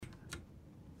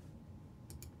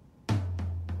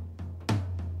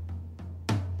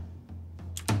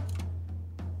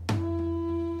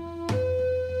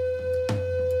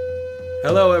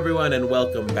Hello, everyone, and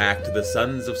welcome back to the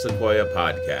Sons of Sequoia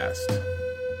podcast.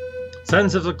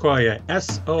 Sons of Sequoia,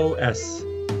 SOS.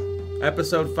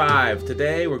 Episode 5.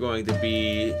 Today we're going to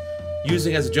be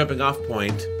using as a jumping off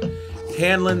point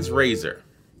Hanlon's Razor.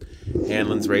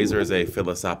 Hanlon's Razor is a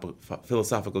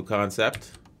philosophical concept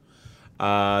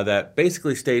that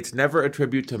basically states never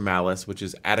attribute to malice which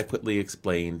is adequately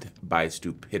explained by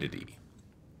stupidity.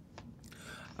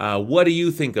 What do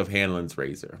you think of Hanlon's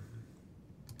Razor?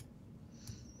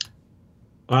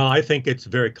 Well, I think it's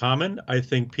very common. I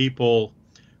think people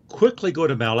quickly go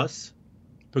to malice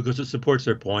because it supports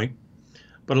their point.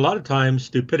 But a lot of times,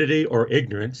 stupidity or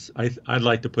ignorance, I'd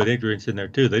like to put ignorance in there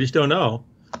too. They just don't know,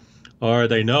 or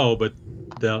they know, but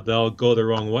they'll go the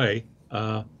wrong way.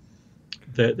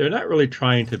 They're not really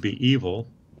trying to be evil,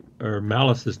 or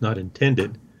malice is not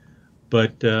intended,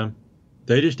 but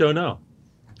they just don't know,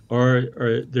 or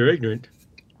they're ignorant,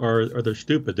 or they're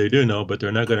stupid. They do know, but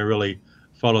they're not going to really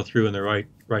follow through in the right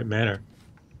manner.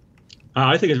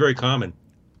 I think it's very common.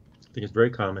 I think it's very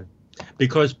common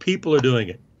because people are doing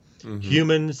it. Mm-hmm.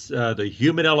 Humans, the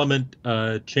human element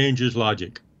changes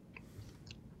logic.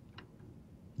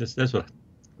 That's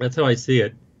how I see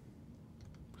it.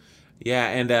 Yeah,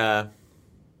 and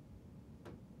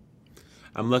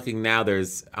I'm looking now.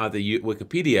 There's the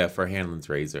Wikipedia for Hanlon's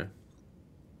Razor.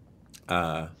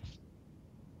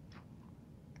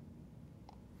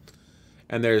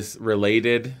 And there's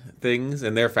related things,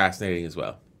 and they're fascinating as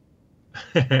well.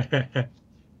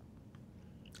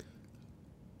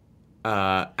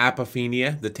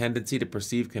 Apophenia, the tendency to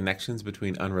perceive connections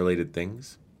between unrelated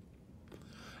things.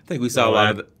 I think we saw a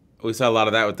lot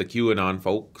of that with the QAnon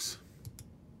folks.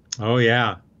 Oh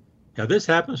yeah, this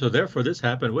happened, so therefore this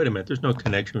happened. Wait a minute, there's no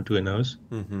connection between those.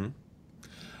 Mm-hmm.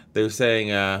 They were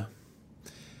saying at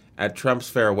Trump's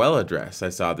farewell address, I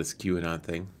saw this QAnon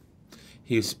thing.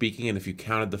 He was speaking, and if you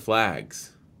counted the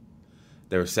flags,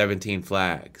 there were 17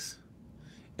 flags.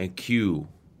 And Q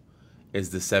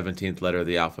is the 17th letter of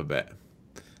the alphabet.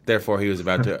 Therefore, he was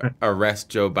about to arrest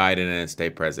Joe Biden and stay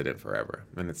president forever.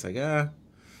 And it's like, I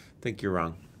think you're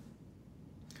wrong.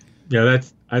 Yeah,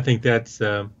 I think that's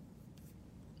the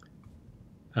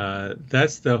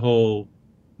whole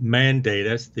mandate.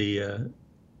 That's the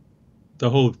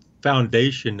whole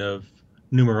foundation of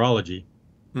numerology.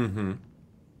 Mm-hmm.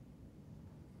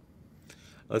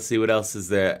 Let's see what else is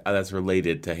there that's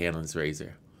related to Hanlon's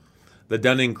Razor. The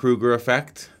Dunning-Kruger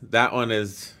effect. That one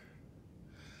is,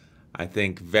 I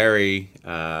think, very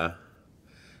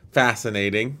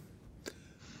fascinating.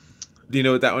 Do you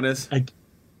know what that one is?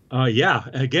 Yeah.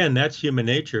 Again, that's human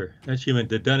nature. That's human.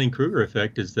 The Dunning-Kruger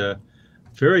effect is the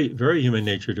very, very human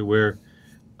nature to where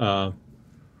I'm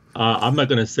not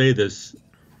going to say this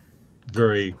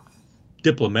very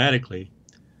diplomatically,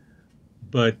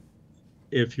 but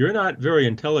if you're not very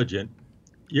intelligent,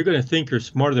 you're going to think you're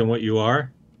smarter than what you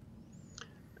are.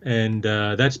 And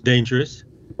that's dangerous.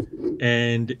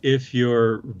 And if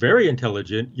you're very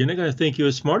intelligent, you're not going to think you're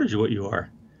as smart as what you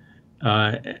are.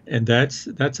 And that's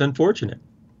unfortunate.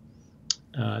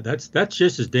 That's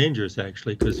just as dangerous,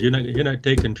 actually, because you're not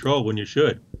taking control when you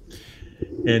should.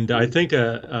 And I think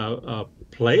a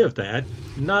play of that,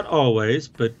 not always,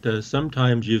 but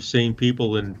sometimes you've seen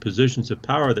people in positions of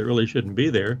power that really shouldn't be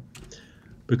there,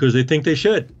 because they think they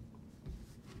should.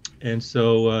 And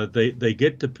so they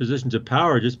get to positions of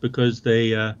power just because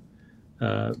they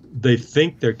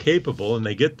think they're capable, and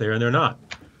they get there and they're not.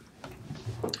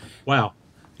 Wow.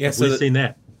 Yeah, we've seen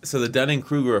that. So the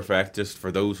Dunning-Kruger effect, just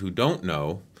for those who don't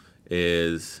know,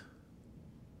 is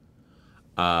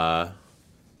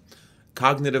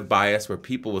cognitive bias where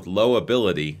people with low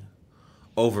ability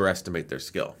overestimate their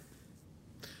skill.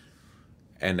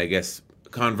 And I guess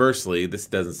conversely, this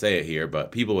doesn't say it here,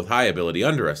 but people with high ability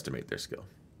underestimate their skill.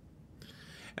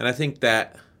 And I think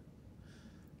that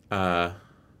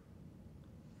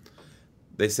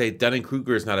they say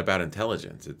Dunning-Kruger is not about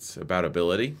intelligence, it's about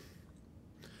ability.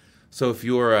 So if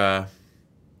you're a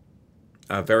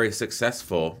very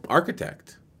successful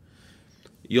architect,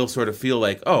 you'll sort of feel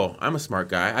like, oh, I'm a smart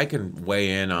guy. I can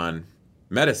weigh in on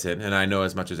medicine, and I know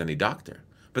as much as any doctor.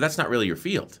 But that's not really your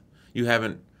field. You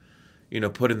haven't,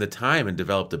 put in the time and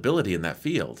developed ability in that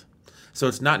field. So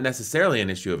it's not necessarily an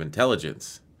issue of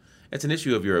intelligence. It's an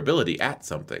issue of your ability at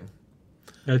something.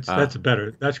 That's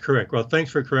better. That's correct. Well, thanks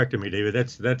for correcting me, David.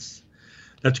 That's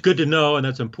good to know, and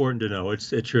that's important to know.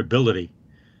 It's your ability.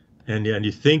 And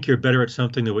you think you're better at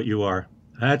something than what you are.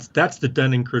 That's the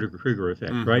Dunning-Kruger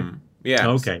effect, mm-hmm. Right? Yeah.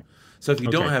 Okay. So if you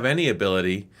don't have any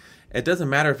ability, it doesn't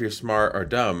matter if you're smart or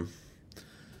dumb.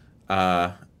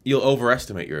 You'll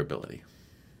overestimate your ability.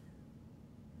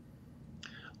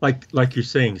 Like you're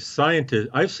saying, scientists.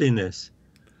 I've seen this.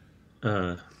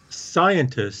 uh,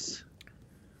 scientists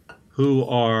who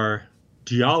are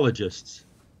geologists.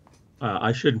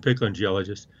 I shouldn't pick on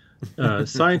geologists.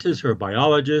 Scientists who are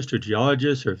biologists or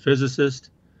geologists or physicists,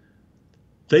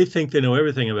 they think they know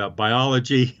everything about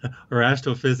biology or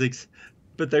astrophysics,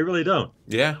 but they really don't.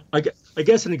 Yeah. I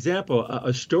guess an example,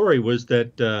 a story was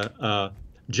that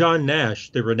John Nash,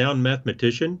 the renowned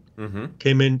mathematician,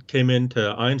 Mm-hmm. came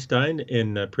into Einstein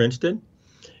in Princeton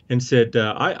and said,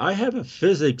 I have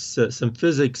some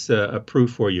physics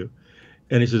proof for you.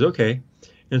 And he says, okay.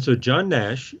 And so John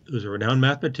Nash, who's a renowned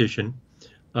mathematician,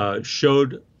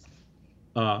 showed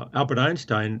Albert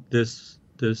Einstein this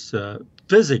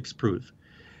physics proof.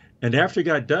 And after he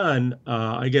got done,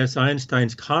 I guess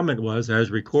Einstein's comment was,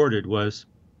 as recorded, was,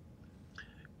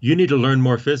 "You need to learn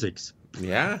more physics."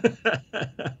 Yeah.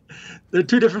 They're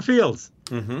two different fields.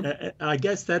 Mm-hmm. I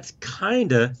guess that's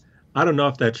kind of, I don't know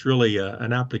if that's really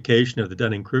an application of the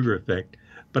Dunning-Kruger effect,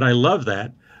 but I love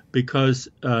that because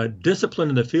discipline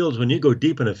in the fields, when you go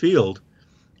deep in a field,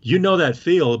 you know that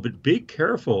field, but be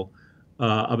careful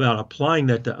about applying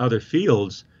that to other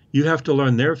fields. You have to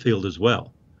learn their field as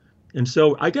well. And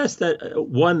so I guess that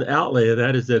one outlay of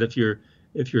that is that if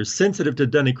you're sensitive to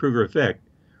Dunning-Kruger effect,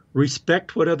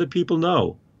 respect what other people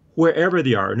know, wherever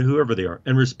they are and whoever they are,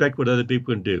 and respect what other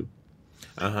people can do.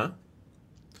 Uh-huh.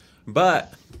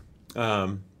 But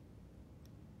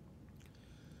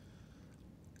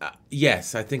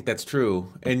yes, I think that's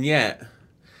true. And yet,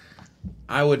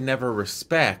 I would never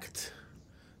respect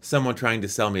someone trying to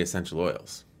sell me essential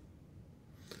oils.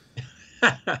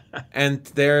 And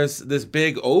there's this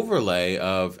big overlay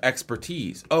of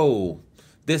expertise. Oh,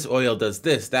 this oil does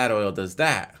this, that oil does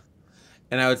that.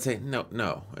 And I would say,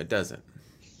 no, it doesn't.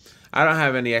 I don't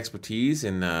have any expertise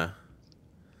in the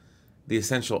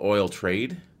essential oil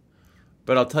trade,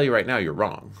 but I'll tell you right now, you're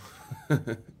wrong.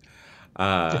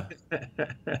 uh,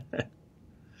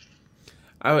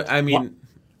 I mean,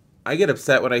 I get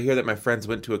upset when I hear that my friends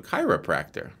went to a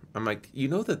chiropractor. I'm like, you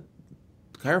know that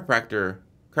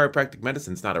chiropractic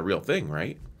medicine's not a real thing,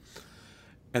 right?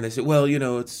 And they say, well,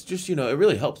 it's just, it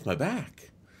really helps my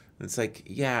back. And it's like,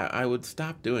 yeah, I would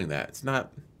stop doing that. It's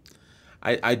not.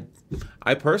 I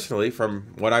personally,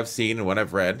 from what I've seen and what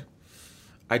I've read,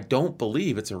 I don't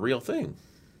believe it's a real thing.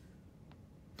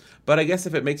 But I guess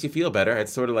if it makes you feel better,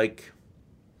 it's sort of like,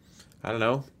 I don't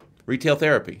know, retail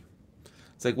therapy.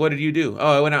 It's like, what did you do?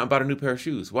 Oh, I went out and bought a new pair of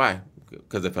shoes. Why?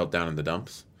 Because I felt down in the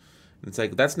dumps. And it's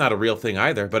like, that's not a real thing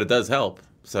either, but it does help.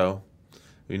 So,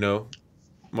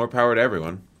 more power to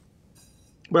everyone.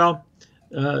 Well,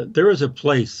 there is a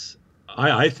place.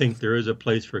 I think there is a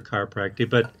place for chiropractic,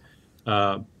 but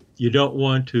you don't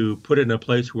want to put it in a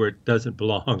place where it doesn't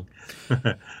belong.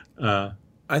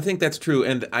 I think that's true,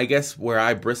 and I guess where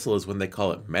I bristle is when they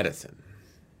call it medicine.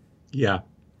 Yeah.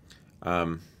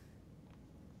 I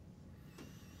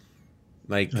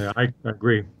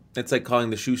agree. It's like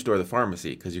calling the shoe store the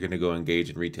pharmacy because you're going to go engage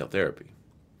in retail therapy.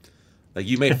 Like,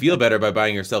 you may feel better by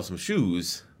buying yourself some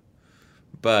shoes,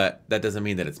 but that doesn't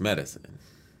mean that it's medicine.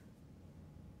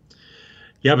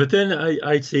 Yeah, but then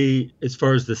I see, as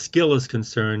far as the skill is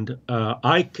concerned,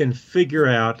 I can figure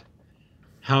out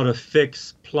how to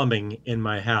fix plumbing in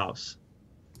my house.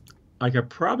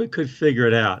 Probably could figure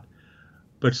it out.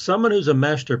 But someone who's a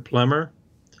master plumber,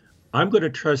 I'm going to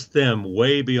trust them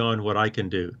way beyond what I can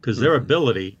do because their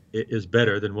ability is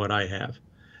better than what I have.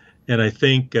 And I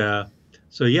think,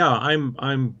 so yeah,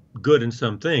 I'm good in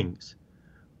some things,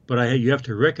 but you have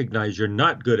to recognize you're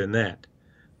not good in that.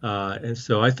 And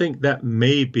so I think that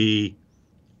may be,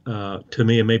 to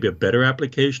me, it may be a better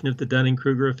application of the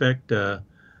Dunning-Kruger effect,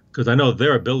 because I know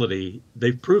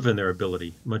they've proven their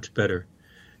ability much better.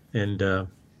 And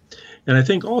I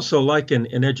think also, like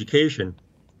in education,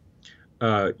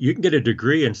 you can get a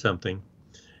degree in something,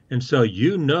 and so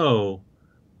you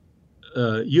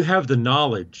have the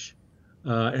knowledge,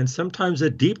 and sometimes a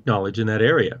deep knowledge in that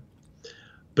area.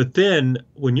 But then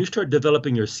when you start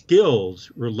developing your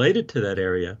skills related to that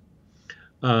area,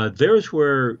 there's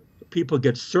where people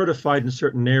get certified in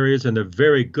certain areas and they're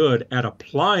very good at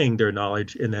applying their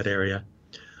knowledge in that area.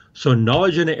 So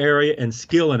knowledge in an area and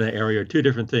skill in an area are two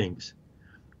different things.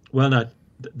 Well,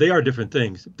 they are different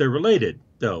things. They're related,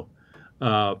 though.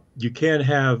 You can't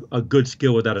have a good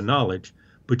skill without a knowledge,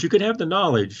 but you can have the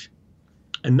knowledge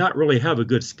and not really have a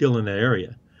good skill in that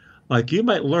area. Like, you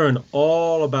might learn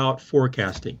all about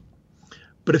forecasting,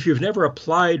 but if you've never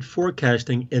applied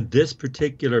forecasting in this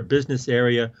particular business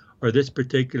area or this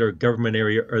particular government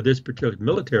area or this particular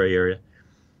military area,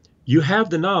 you have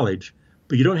the knowledge,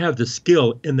 but you don't have the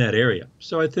skill in that area.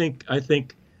 So I think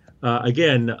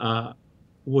again,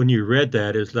 when you read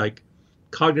that, it's like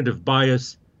cognitive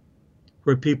bias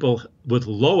where people with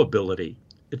low ability.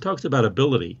 It talks about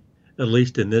ability, at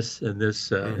least in the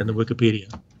Hmm.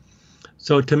 Wikipedia.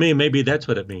 So to me, maybe that's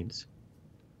what it means.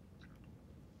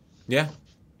 Yeah,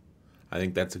 I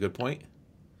think that's a good point.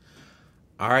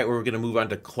 All right, we're going to move on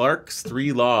to Clarke's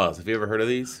Three Laws. Have you ever heard of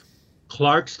these?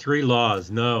 Clarke's three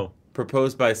laws. No.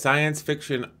 Proposed by science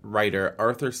fiction writer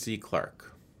Arthur C.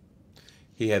 Clarke.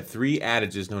 He had three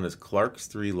adages known as Clarke's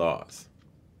Three Laws.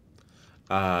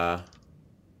 Do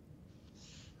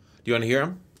you want to hear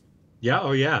them? Yeah.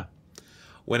 Oh, yeah.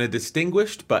 When a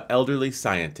distinguished but elderly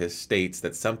scientist states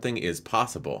that something is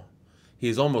possible, he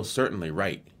is almost certainly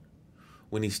right.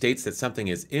 When he states that something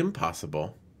is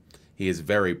impossible, he is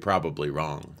very probably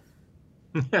wrong.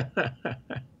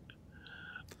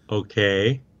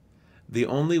 Okay. The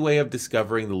only way of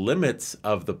discovering the limits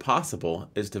of the possible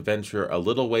is to venture a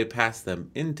little way past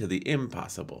them into the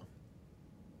impossible.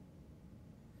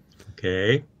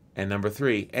 Okay. And number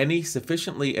three, any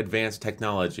sufficiently advanced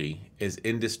technology is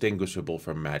indistinguishable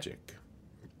from magic.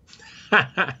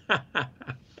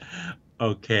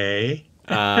 Okay.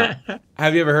 Uh,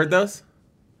 have you ever heard those?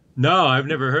 No, I've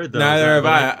never heard those. Neither have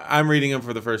But I. I'm reading them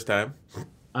for the first time.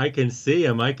 I can see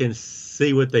them. I can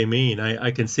see what they mean.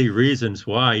 I can see reasons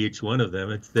why each one of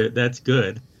them. That's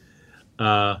good.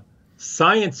 Uh,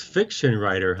 Science fiction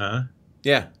writer, huh?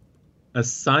 Yeah. A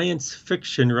science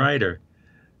fiction writer.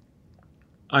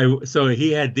 So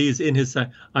he had these in his.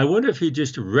 I wonder if he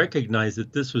just recognized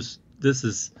that this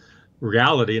is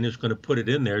reality and is going to put it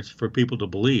in there for people to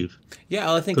believe. Yeah,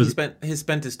 well, I think Because he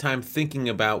spent his time thinking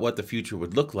about what the future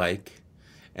would look like.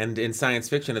 And in science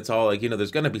fiction, it's all like, there's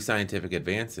going to be scientific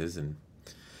advances. And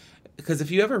because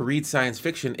if you ever read science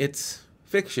fiction, it's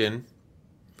fiction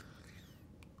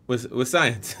with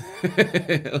science.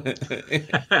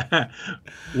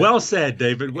 well said,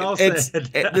 David. Well said.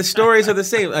 The stories are the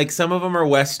same. Like some of them are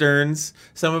westerns,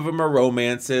 some of them are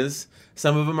romances,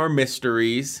 some of them are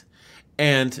mysteries,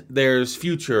 and there's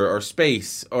future or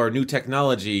space or new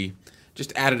technology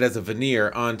just added as a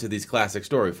veneer onto these classic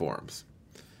story forms.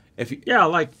 If you, Yeah,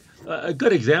 like a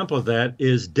good example of that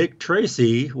is Dick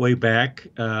Tracy way back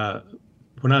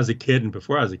when I was a kid and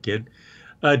before I was a kid.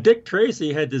 Dick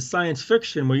Tracy had this science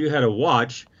fiction where you had a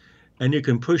watch and you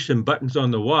can push some buttons on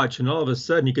the watch, and all of a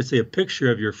sudden you could see a picture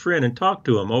of your friend and talk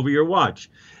to him over your watch.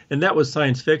 And that was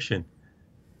science fiction.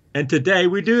 And today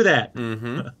we do that.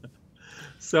 mm-hmm.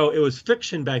 So it was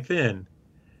fiction back then.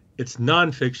 It's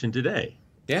nonfiction today.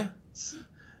 Yeah, S-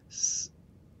 s-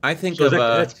 I think So of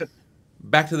that's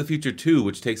Back to the Future 2,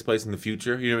 which takes place in the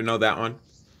future. You know that one?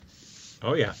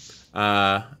 oh yeah.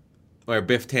 Uh, where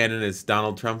Biff Tannen is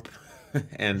Donald Trump,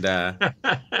 and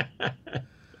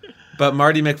but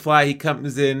Marty McFly, he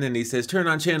comes in and he says, turn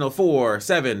on channel 4,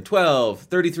 7, 12,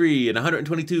 33, and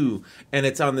 122. And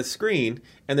it's on the screen,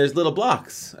 and there's little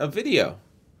blocks of video.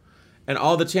 And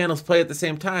all the channels play at the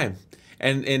same time.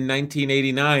 And in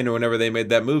 1989, or whenever they made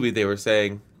that movie, they were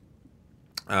saying,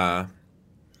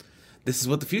 this is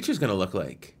what the future is going to look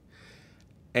like.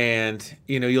 And,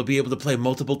 you'll be able to play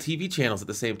multiple TV channels at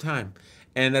the same time.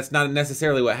 And that's not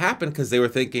necessarily what happened, because they were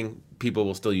thinking people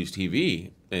will still use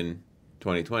TV in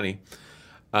 2020.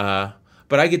 But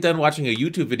I get done watching a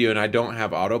YouTube video and I don't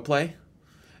have autoplay.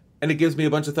 And it gives me a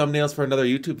bunch of thumbnails for another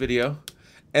YouTube video.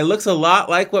 It looks a lot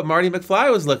like what Marty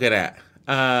McFly was looking at.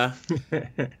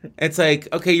 It's like,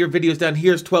 okay, your video's done.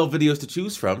 Here's 12 videos to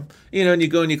choose from. And you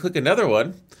go and you click another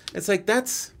one. It's like,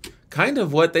 that's kind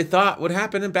of what they thought would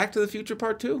happen in Back to the Future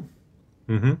Part 2.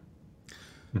 hmm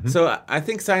hmm So I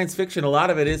think science fiction, a lot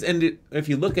of it is, and if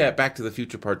you look at Back to the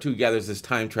Future Part 2, yeah, there's this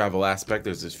time travel aspect,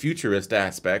 there's this futurist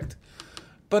aspect,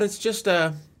 but it's just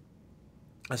a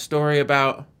story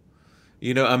about,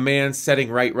 a man setting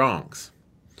right wrongs.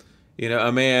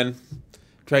 A man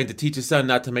trying to teach his son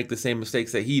not to make the same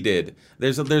mistakes that he did.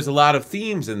 There's a lot of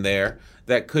themes in there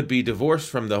that could be divorced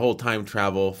from the whole time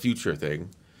travel future thing.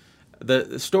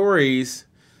 The stories,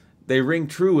 they ring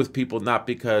true with people not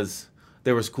because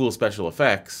there was cool special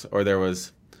effects or there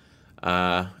was,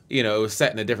 it was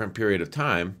set in a different period of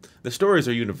time. The stories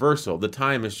are universal. The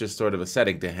time is just sort of a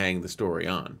setting to hang the story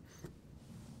on.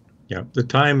 Yeah, the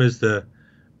time is the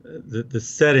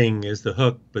setting is the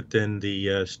hook, but then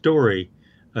the story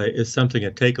is something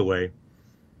a takeaway,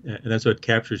 and that's what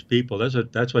captures people.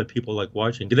 That's why people like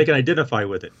watching. They can identify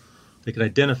with it. They can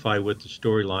identify with the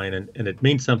storyline, and it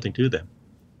means something to them.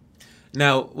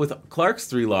 Now, with Clarke's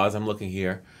three laws, I'm looking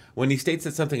here. When he states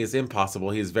that something is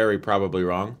impossible, he is very probably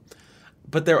wrong.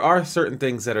 But there are certain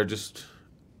things that are just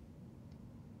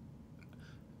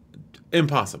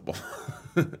impossible.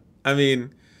 I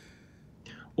mean,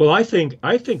 Well, I think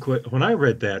when I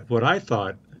read that, what I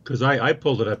thought, because I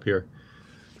pulled it up here,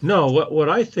 No, what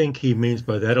I think he means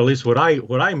by that, at least what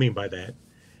I mean by that,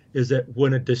 is that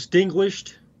when a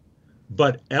distinguished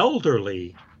but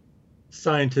elderly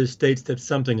scientist states that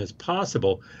something is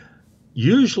possible,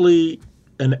 usually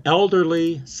an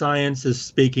elderly science is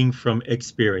speaking from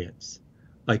experience.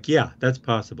 Like, yeah, that's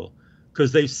possible.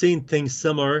 Because they've seen things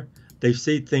similar. They've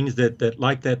seen things that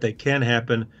like that can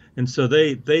happen. And so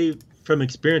they from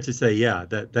experience they say, yeah,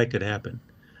 that could happen.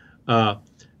 Uh,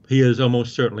 he is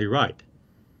almost certainly right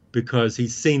because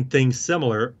he's seen things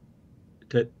similar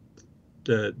that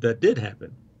that did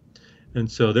happen.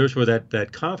 And so there's where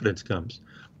that confidence comes.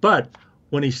 But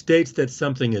when he states that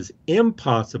something is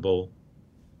impossible,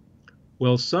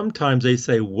 well, sometimes they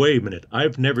say, wait a minute,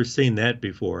 I've never seen that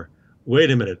before.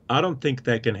 Wait a minute, I don't think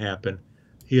that can happen.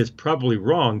 He is probably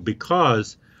wrong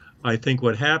because I think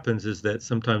what happens is that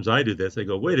sometimes I do this. I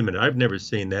go, wait a minute, I've never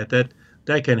seen that.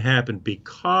 That can happen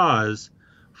because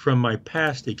from my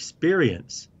past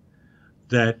experience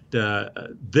that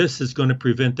this is going to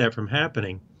prevent that from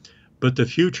happening. But the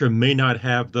future may not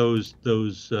have those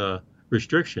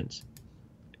restrictions.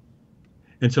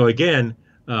 And so again,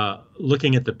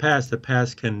 looking at the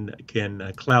past can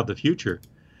cloud the future.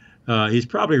 He's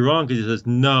probably wrong because he says,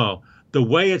 no, the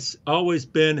way it's always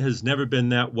been has never been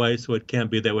that way, so it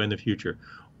can't be that way in the future.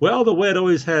 Well, the way it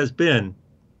always has been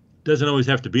doesn't always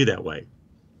have to be that way.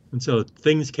 And so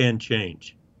things can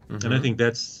change. And I think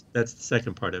that's the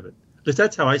second part of it. At least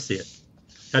that's how I see it.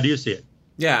 How do you see it?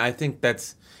 Yeah, I think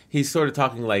he's sort of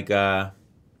talking like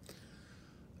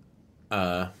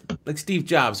Steve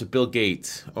Jobs or Bill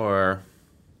Gates, or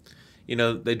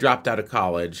they dropped out of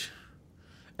college,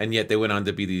 and yet they went on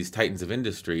to be these titans of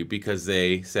industry because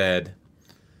they said,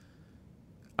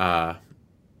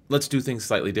 let's do things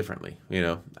slightly differently.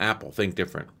 Apple, think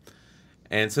different.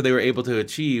 And so they were able to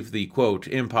achieve the, quote,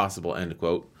 impossible, end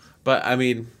quote. But, I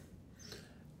mean,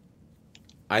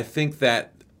 I think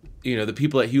that, the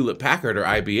people at Hewlett Packard or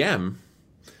IBM,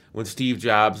 when Steve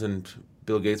Jobs and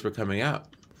Bill Gates were coming out,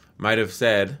 might have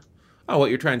said, oh, what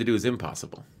you're trying to do is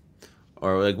impossible.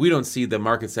 Or, like, we don't see the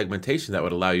market segmentation that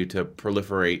would allow you to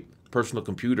proliferate personal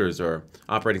computers or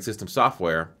operating system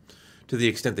software to the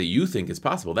extent that you think is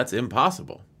possible. That's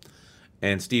impossible.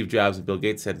 And Steve Jobs and Bill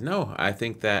Gates said, no, I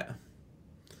think that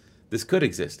this could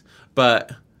exist.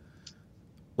 But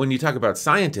when you talk about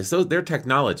scientists, they're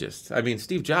technologists. I mean,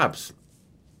 Steve Jobs,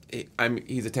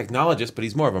 he's a technologist, but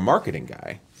he's more of a marketing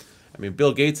guy. I mean,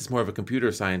 Bill Gates is more of a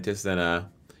computer scientist than a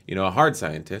hard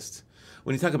scientist.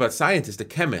 When you talk about scientist, a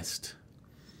chemist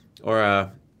or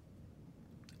a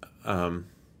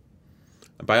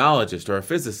biologist or a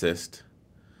physicist,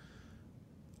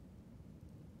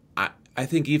 I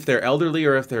think if they're elderly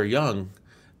or if they're young,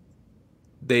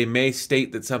 they may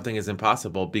state that something is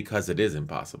impossible because it is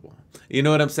impossible. You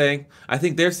know what I'm saying? I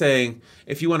think they're saying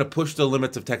if you want to push the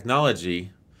limits of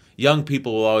technology, young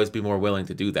people will always be more willing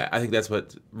to do that. I think that's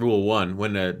what rule one.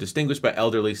 When a distinguished but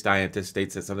elderly scientist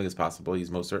states that something is possible, he's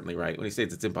most certainly right. When he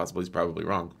states it's impossible, he's probably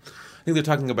wrong. I think they're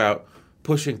talking about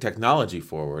pushing technology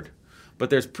forward. But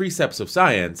there's precepts of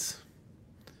science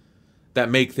that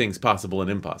make things possible and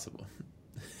impossible.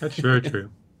 That's very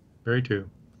true. Very true.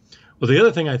 Well, the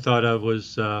other thing I thought of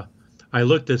was I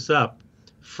looked this up.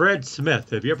 Fred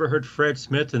Smith. Have you ever heard Fred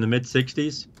Smith in the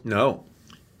mid-'60s? No.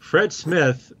 Fred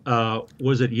Smith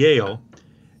was at Yale,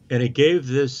 and he gave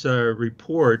this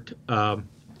report,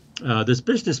 this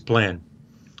business plan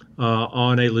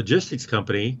on a logistics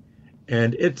company,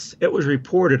 and it was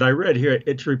reported. I read here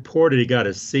it's reported he got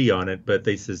a C on it, but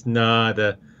they says nah,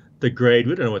 the grade,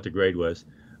 we don't know what the grade was,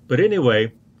 but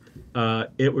anyway,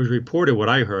 it was reported. What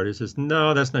I heard, he says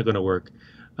no, that's not going to work.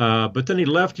 But then he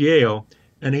left Yale,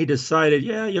 and he decided,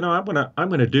 yeah, I'm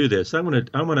gonna do this. I'm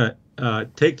gonna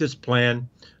take this plan.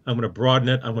 I'm going to broaden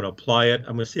it. I'm going to apply it.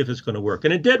 I'm going to see if it's going to work.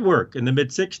 And it did work. In the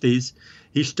mid-'60s,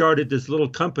 he started this little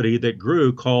company that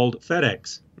grew called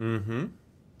FedEx. Mm-hmm.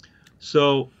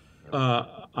 So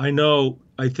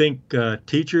I think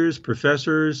teachers,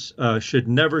 professors should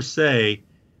never say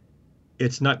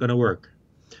it's not going to work.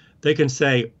 They can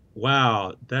say,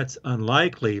 wow, that's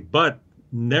unlikely, but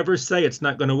never say it's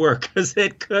not going to work because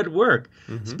it could work,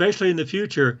 especially in the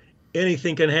future.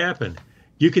 Anything can happen.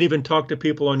 You can even talk to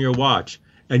people on your watch.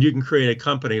 And you can create a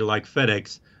company like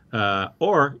FedEx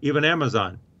or even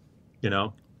Amazon.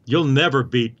 You'll never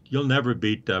beat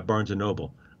Barnes and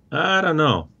Noble. I don't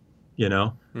know.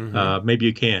 Maybe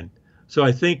you can. So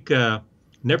I think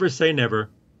never say never.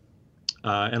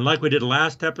 And like we did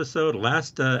last episode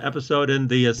in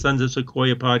the Sons of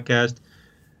Sequoia podcast,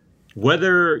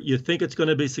 whether you think it's going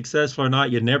to be successful or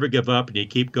not, you never give up and you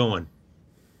keep going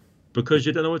because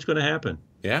you don't know what's going to happen.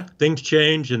 Yeah. Things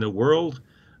change in the world.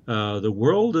 The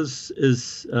world is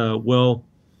well,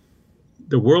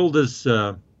 the world is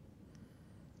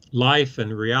life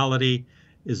and reality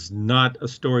is not a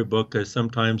storybook because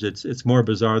sometimes it's more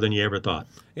bizarre than you ever thought.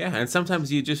 Yeah, and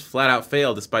sometimes you just flat out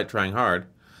fail despite trying hard.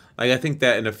 Like I think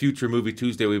that in a future movie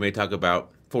Tuesday we may talk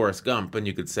about Forrest Gump, and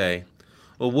you could say,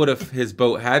 well, what if his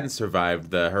boat hadn't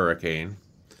survived the hurricane,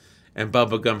 and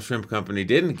Bubba Gump Shrimp Company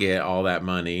didn't get all that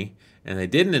money, and they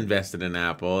didn't invest it in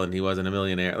Apple, and he wasn't a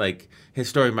millionaire? Like his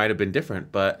story might have been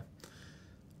different, but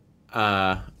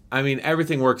I mean,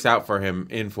 everything works out for him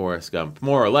in Forrest Gump,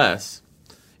 more or less,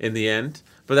 in the end.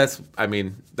 But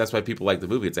that's why people like the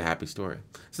movie. It's a happy story.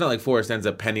 It's not like Forrest ends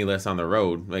up penniless on the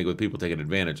road, like with people taking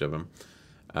advantage of him.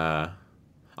 Uh,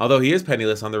 Although he is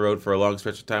penniless on the road for a long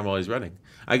stretch of time while he's running.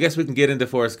 I guess we can get into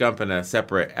Forrest Gump in a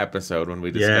separate episode when we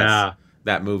discuss Yeah.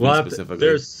 that movie Well, specifically.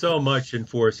 there's so much in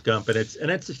Forrest Gump, and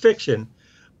it's a fiction,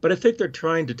 but I think they're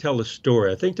trying to tell a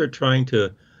story. I think they're trying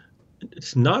to.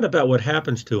 It's not about what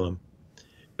happens to him.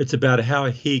 It's about how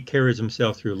he carries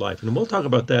himself through life, and we'll talk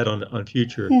about that on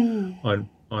future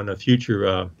on a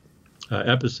future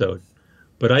episode.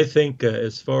 But I think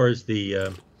as far as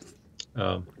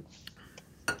uh,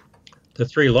 the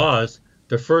three laws,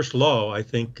 the first law, I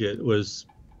think it was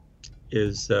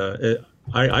is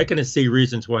I can see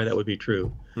reasons why that would be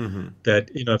true. Hmm. That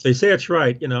if they say it's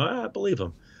right, I believe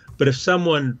them. But if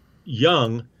someone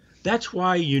young, that's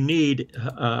why you need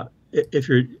if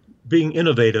you're being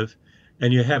innovative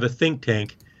and you have a think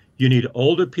tank, you need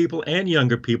older people and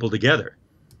younger people together.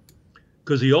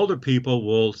 Because the older people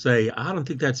will say, I don't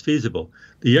think that's feasible.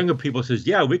 The younger people says,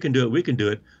 yeah, we can do it, we can do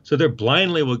it. So they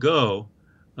blindly will go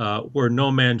where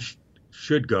no man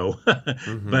should go,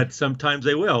 Hmm. but sometimes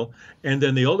they will. And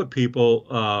then the older people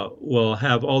will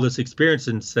have all this experience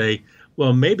and say,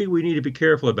 well, maybe we need to be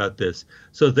careful about this.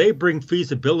 So they bring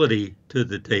feasibility to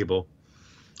the table,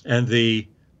 and the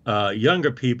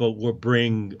younger people will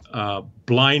bring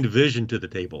blind vision to the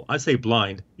table. I say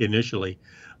blind initially,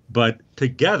 but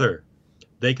together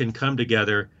they can come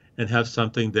together and have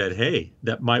something that, hey,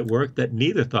 that might work that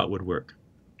neither thought would work.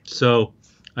 So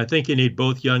I think you need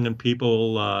both young and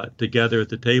people together at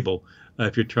the table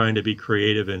if you're trying to be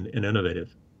creative and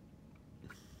innovative.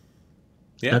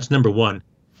 Yeah. That's number one.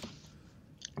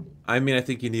 I mean, I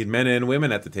think you need men and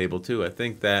women at the table too. I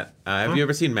think that. Have Huh? you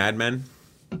ever seen Mad Men?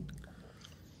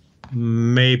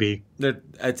 Maybe.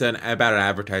 It's about an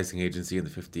advertising agency in the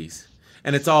 50s,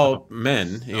 and it's all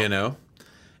men,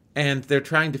 and they're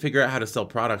trying to figure out how to sell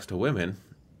products to women,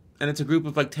 and it's a group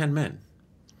of like 10 men,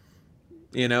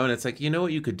 and it's like,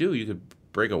 what you could do? You could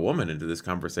bring a woman into this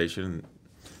conversation.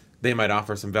 They might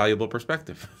offer some valuable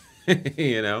perspective.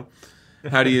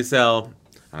 How do you sell,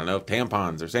 I don't know,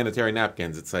 tampons or sanitary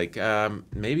napkins? It's like,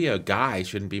 maybe a guy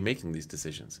shouldn't be making these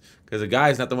decisions because a guy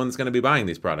is not the one that's going to be buying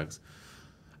these products.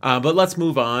 But let's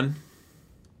move on.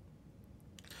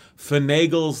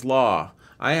 Finagle's Law.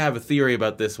 I have a theory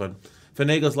about this one.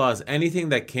 Finagle's Law is anything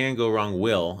that can go wrong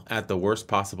will at the worst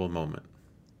possible moment.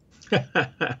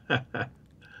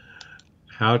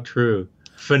 How true. Eh,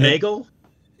 Finagle?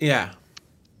 yeah.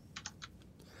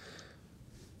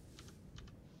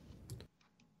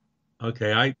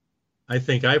 Okay, I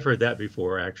think I've heard that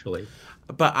before, actually.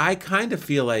 But I kind of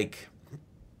feel like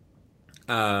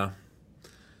uh,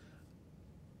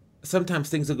 sometimes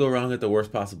things will go wrong at the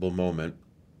worst possible moment.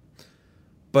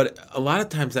 But a lot of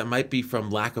times that might be from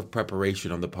lack of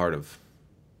preparation on the part of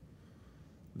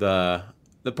the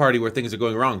the party where things are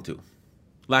going wrong to.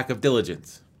 Lack of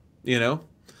diligence, you know?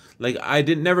 Like I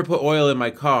didn't never put oil in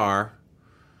my car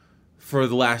for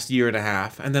the last year and a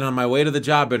half, and then on my way to the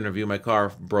job interview my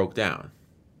car broke down.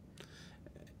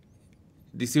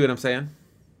 Do you see what I'm saying?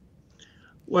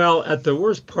 Well, at the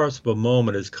worst possible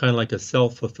moment is kind of like a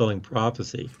self-fulfilling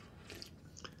prophecy.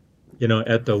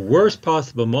 At the worst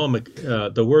possible moment,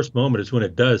 the worst moment is when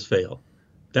it does fail.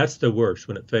 That's the worst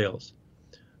when it fails.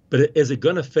 But is it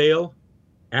going to fail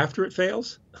after it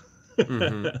fails?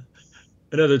 Mm-hmm.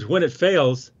 In other words, when it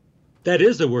fails, that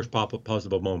is the worst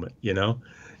possible moment.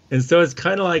 And so it's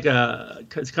kind of like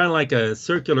a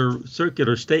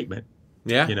circular statement.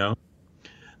 Yeah. You know,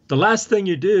 the last thing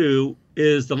you do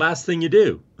is the last thing you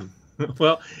do.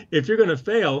 Well, if you're going to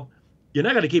fail, you're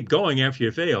not going to keep going after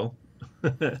you fail.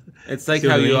 It's like See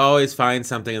how what I you mean? always find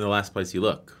something in the last place you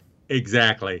look.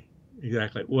 Exactly.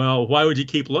 Exactly. Well, why would you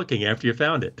keep looking after you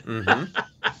found it? Mm-hmm.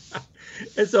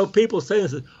 And so people say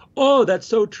this, oh, that's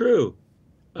so true.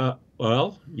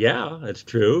 Well, yeah, it's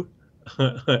true.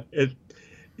 it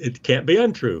it can't be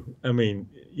untrue. I mean,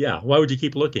 yeah, why would you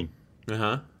keep looking?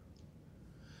 Uh-huh.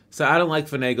 So I don't like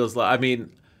Finagle's Law. I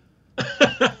mean,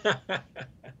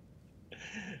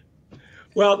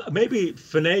 Well, maybe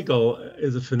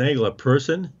finagle a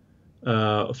person?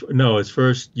 No, it's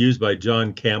first used by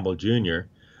John Campbell Jr.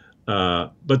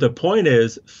 But the point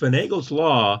is, finagle's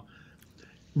law.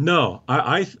 No,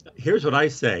 here's what I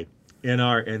say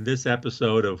in this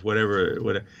episode of whatever.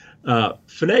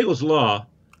 Finagle's law.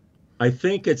 I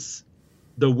think it's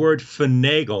the word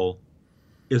finagle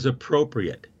is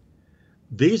appropriate.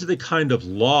 These are the kind of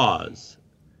laws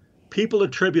people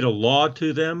attribute a law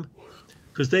to them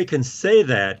because they can say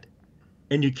that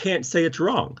and you can't say it's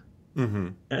wrong. Hmm.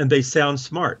 And they sound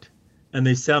smart and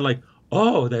they sound like,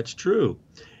 oh, that's true.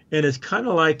 And it's kind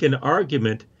of like an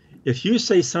argument. If you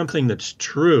say something that's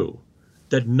true,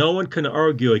 that no one can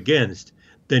argue against,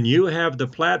 then you have the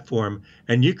platform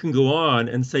and you can go on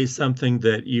and say something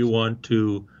that you want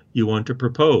to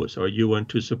propose or you want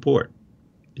to support.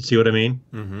 You see what I mean?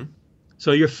 Hmm.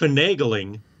 So you're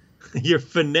finagling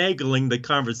the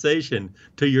conversation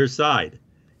to your side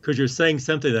because you're saying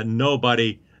something that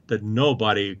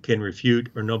nobody can refute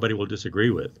or nobody will disagree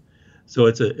with. So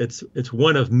it's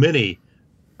one of many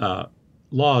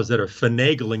laws that are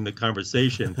finagling the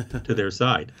conversation to their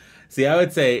side. See, I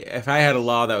would say if I had a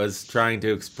law that was trying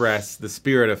to express the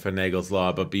spirit of Finagle's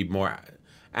law but be more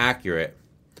accurate,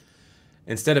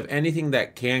 instead of anything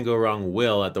that can go wrong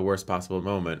will at the worst possible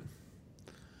moment,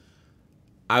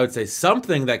 I would say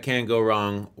something that can go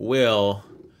wrong will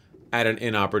at an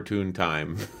inopportune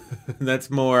time. That's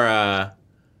more,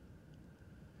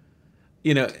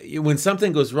 when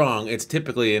something goes wrong, it's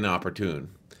typically inopportune.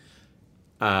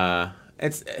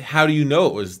 It's how do you know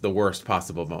it was the worst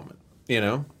possible moment?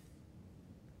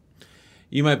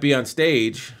 You might be on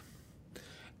stage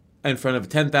in front of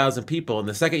 10,000 people, and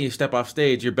the second you step off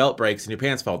stage, your belt breaks and your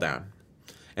pants fall down,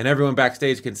 and everyone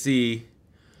backstage can see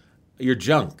your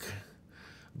junk.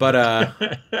 But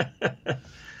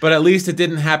but at least it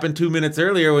didn't happen 2 minutes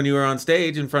earlier when you were on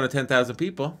stage in front of 10,000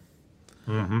 people.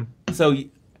 Hmm. So,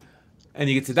 and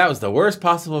you could say that was the worst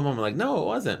possible moment. Like, no, it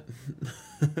wasn't.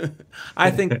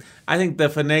 I think the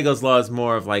Finagle's law is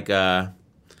more of like a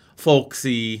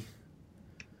folksy.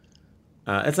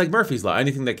 It's like Murphy's law.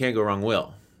 Anything that can't go wrong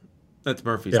will. That's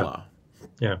Murphy's Yeah, law.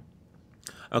 yeah. Yeah,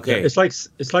 Okay. it's like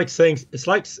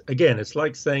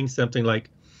saying something like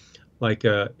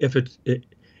if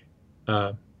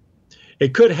uh,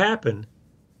 it could happen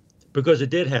because it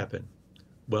did happen.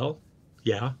 Well,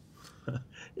 yeah,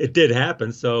 it did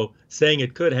happen. So saying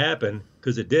it could happen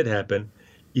because it did happen,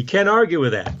 you can't argue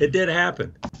with that. It did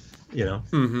happen.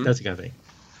 Hmm. That's the kind of thing.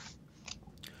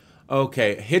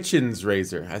 Okay. Hitchens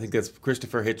razor. I think that's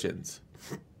Christopher Hitchens.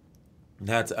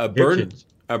 That's a burden. Hitchens.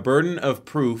 A burden of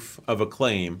proof of a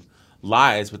claim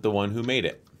lies with the one who made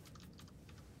it.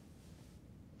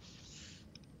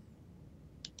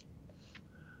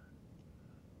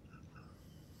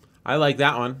 I like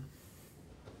that one.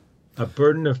 A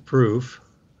burden of proof.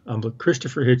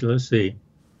 Christopher Hitchens. Let's see.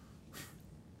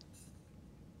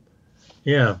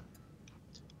 Yeah,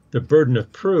 the burden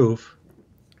of proof.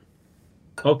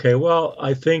 Okay, well,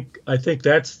 I think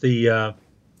that's the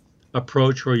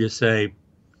approach where you say,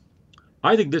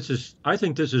 I think this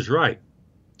is right.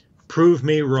 Prove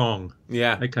me wrong.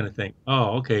 Yeah. That kind of thing.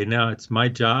 Oh, okay. Now it's my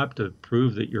job to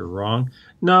prove that you're wrong.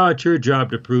 No, it's your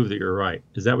job to prove that you're right.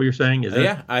 Is that what you're saying? Is that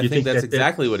Yeah, I you think think that's that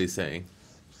exactly what he's saying.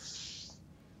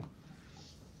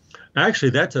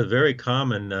 actually that's a very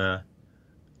common,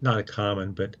 not a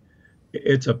common, but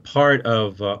it's a part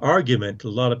of argument a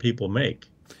lot of people make.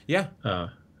 Yeah. Uh,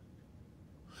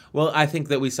 Well, I think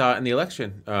that we saw it in the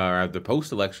election, or the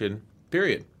post-election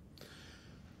period.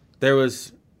 There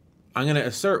was, I'm going to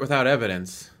assert without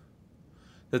evidence,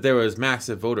 that there was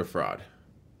massive voter fraud.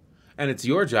 And it's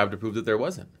your job to prove that there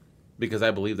wasn't, because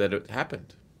I believe that it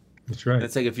happened. that's And right.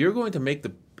 it's like, if you're going to make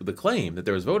the claim that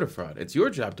there was voter fraud, it's your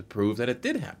job to prove that it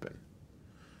did happen.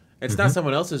 It's not Hmm.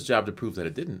 someone else's job to prove that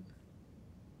it didn't.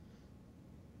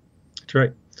 That's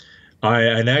right.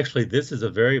 And actually, this is a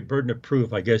very burden of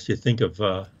proof. I guess you think of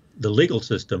the legal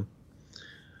system,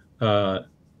 uh,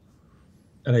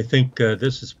 and I think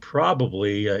this is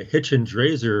probably Hitchens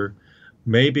razor.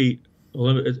 Maybe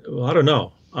well, I don't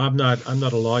know. I'm not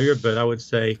a lawyer, but I would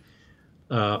say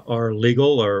or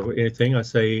legal or anything. I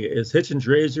say is Hitchens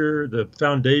razor the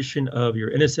foundation of you're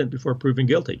innocent before proven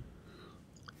guilty?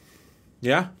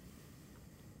 Yeah.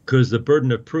 Because the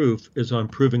burden of proof is on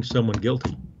proving someone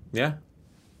guilty. Yeah.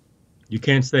 You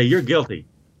can't say you're guilty.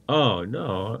 Oh,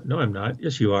 no, no, I'm not.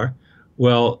 Yes, you are.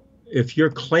 Well, if you're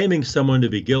claiming someone to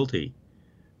be guilty,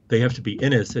 they have to be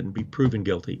innocent and be proven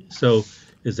guilty. So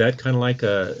is that kind of like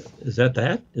is that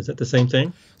that? Is that the same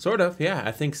thing? Sort of. Yeah,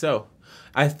 I think so.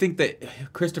 I think that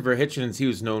Christopher Hitchens, he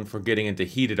was known for getting into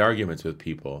heated arguments with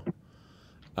people.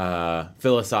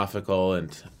 philosophical,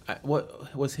 and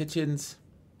what was Hitchens?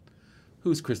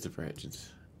 Who's Christopher Hitchens?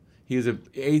 He was an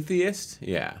atheist?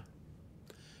 Yeah.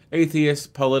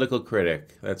 Atheist, political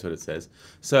critic. That's what it says.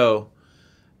 So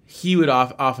he would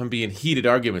often be in heated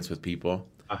arguments with people,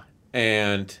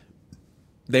 and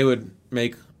they would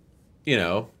make,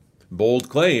 bold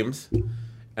claims, and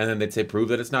then they'd say, prove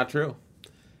that it's not true.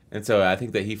 And so I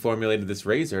think that he formulated this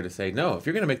razor to say, no, if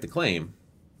you're going to make the claim,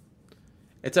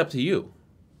 it's up to you.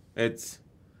 It's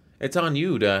on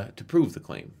you to prove the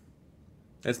claim.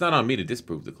 It's not on me to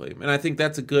disprove the claim. And I think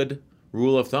that's a good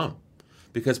rule of thumb,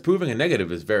 because proving a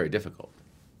negative is very difficult.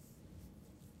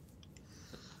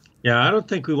 Yeah, I don't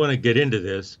think we want to get into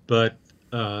this, but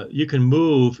you can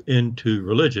move into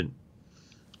religion.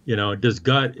 Does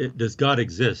God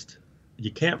exist?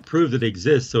 You can't prove that he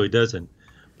exists, so he doesn't.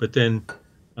 But then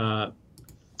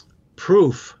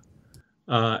proof,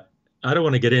 I don't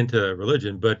want to get into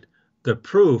religion, but the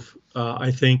proof, I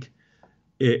think,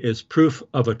 is proof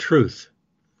of a truth.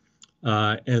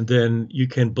 And then you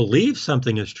can believe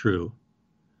something is true.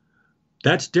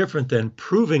 That's different than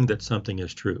proving that something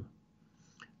is true.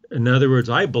 In other words,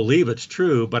 I believe it's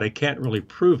true, but I can't really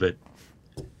prove it.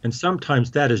 And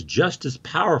sometimes that is just as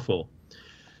powerful.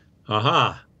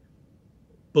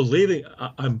 Believing,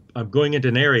 I'm going into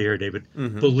an area here, David.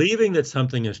 Mm-hmm. Believing that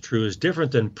something is true is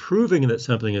different than proving that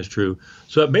something is true.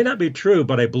 So it may not be true,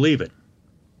 but I believe it.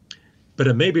 But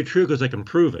it may be true because I can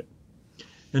prove it.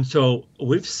 And so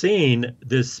we've seen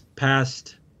this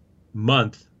past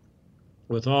month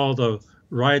with all the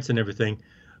riots and everything,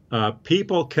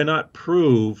 people cannot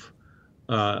prove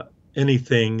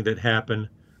anything that happened,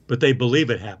 but they believe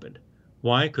it happened.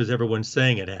 Why? Because everyone's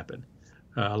saying it happened,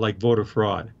 like voter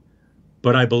fraud.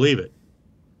 But I believe it.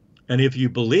 And if you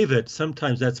believe it,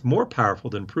 sometimes that's more powerful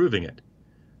than proving it.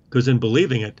 Because in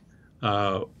believing it,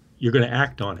 you're going to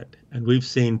act on it. And we've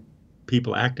seen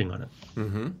people acting on it.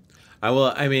 Mm-hmm.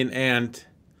 And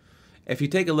if you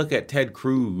take a look at Ted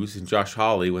Cruz and Josh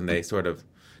Hawley, when they sort of,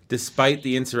 despite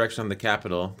the insurrection on the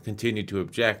Capitol, continued to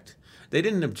object, they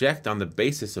didn't object on the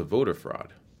basis of voter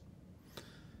fraud.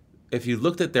 If you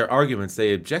looked at their arguments,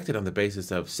 they objected on the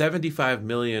basis of 75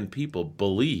 million people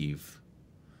believe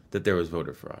that there was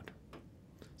voter fraud.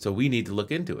 So we need to look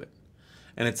into it.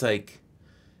 And it's like,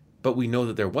 but we know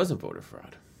that there wasn't voter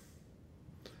fraud.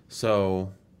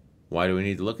 So why do we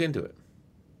need to look into it?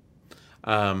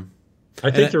 I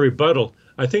think the rebuttal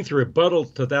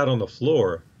to that on the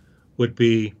floor would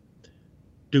be,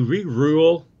 do we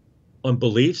rule on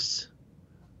beliefs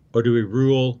or do we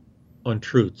rule on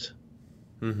truths?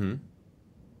 Mm-hmm.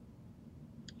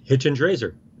 Hitchens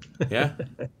razor. Yeah.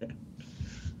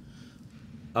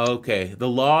 Okay, the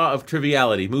law of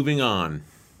triviality. Moving on.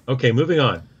 Okay, moving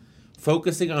on.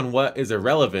 Focusing on what is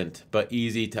irrelevant but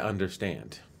easy to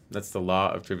understand. That's the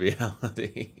law of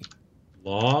triviality.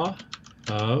 Law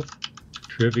of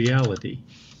triviality.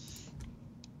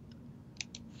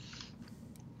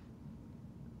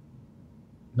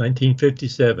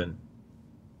 (1957).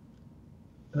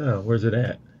 Oh, where's it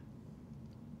at?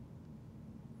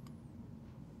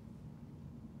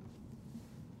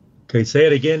 Okay, say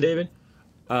it again, David.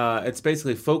 It's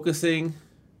basically focusing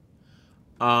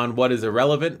on what is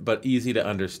irrelevant but easy to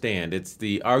understand. It's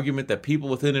the argument that people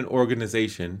within an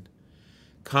organization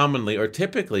commonly or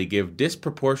typically give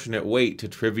disproportionate weight to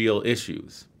trivial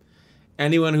issues.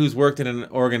 Anyone who's worked in an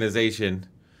organization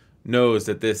knows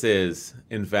that this is,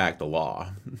 in fact, a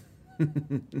law.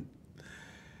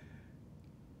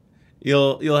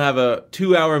 You'll have a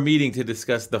 2-hour meeting to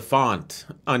discuss the font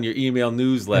on your email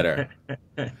newsletter.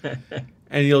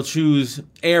 And you'll choose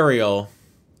Arial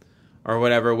or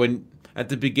whatever, when at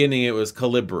the beginning it was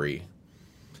Calibri.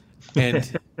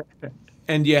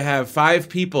 And you have 5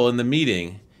 people in the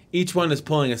meeting. Each one is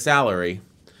pulling a salary.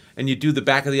 And you do the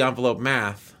back of the envelope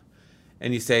math.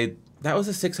 And you say, that was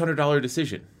a $600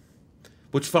 decision.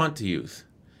 Which font to use?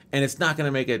 And it's not going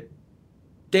to make a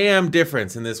damn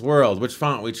difference in this world which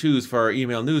font we choose for our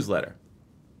email newsletter.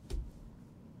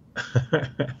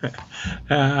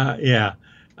 Yeah.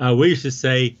 We used to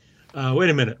say, wait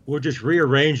a minute, we're just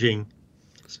rearranging,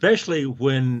 especially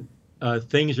when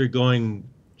things are going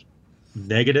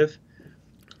negative,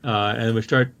 and we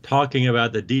start talking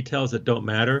about the details that don't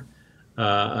matter.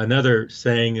 Another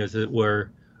saying is that we're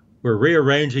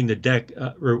rearranging the deck,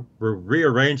 we're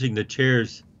rearranging the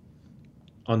chairs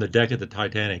on the deck of the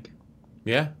Titanic.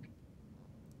 Yeah.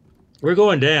 We're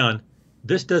going down.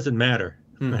 This doesn't matter.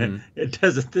 Mm-hmm. It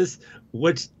doesn't.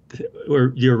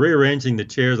 You're rearranging the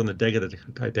chairs on the deck of the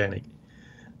Titanic.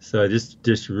 So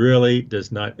this really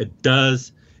does not. It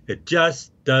does. It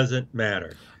just doesn't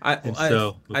matter. I And I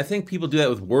so, I think people do that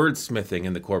with wordsmithing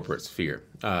in the corporate sphere.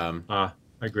 I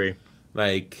agree.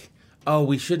 Like, oh,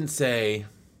 we shouldn't say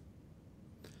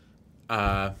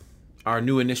uh, our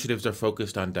new initiatives are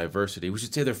focused on diversity. We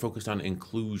should say they're focused on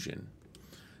inclusion.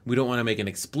 We don't want to make an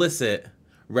explicit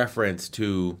reference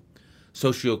to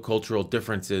sociocultural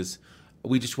differences.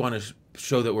 We just want to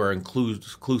show that we're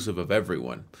inclusive of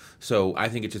everyone. So I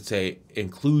think it should say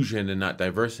inclusion and not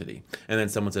diversity. And then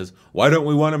someone says, why don't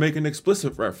we want to make an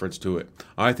explicit reference to it?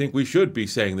 I think we should be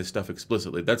saying this stuff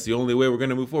explicitly. That's the only way we're going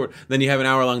to move forward. Then you have an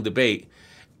hour-long debate,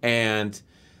 and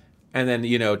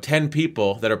then 10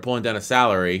 people that are pulling down a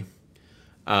salary,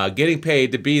 getting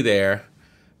paid to be there.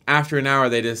 After an hour,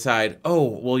 they decide, oh,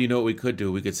 well, you know what we could do?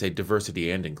 We could say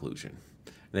diversity and inclusion.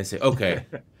 And they say, okay.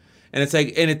 And it's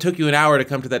like, and it took you an hour to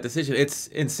come to that decision. It's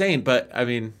insane, but I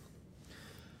mean,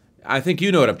 I think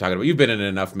you know what I'm talking about. You've been in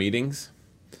enough meetings.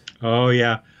 Oh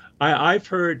yeah, I've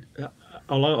heard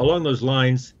along those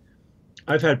lines.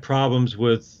 I've had problems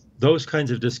with those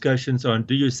kinds of discussions on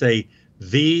do you say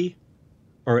the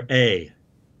or a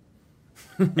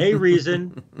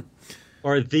reason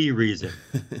or the reason.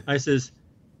 I says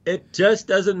it just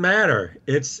doesn't matter.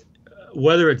 It's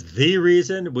whether it's the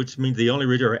reason, which means the only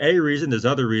reason, or a reason. There's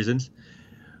other reasons.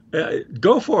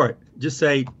 Go for it. Just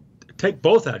say, take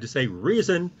both out. Just say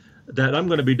reason that I'm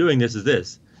going to be doing this is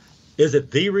this. Is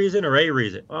it the reason or a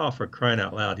reason? Oh, for crying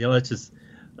out loud! Let's just.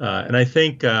 And I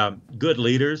think good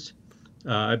leaders.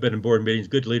 I've been in board meetings.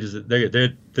 Good leaders, they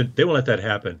won't let that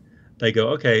happen. They go,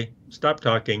 okay, stop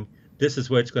talking. This is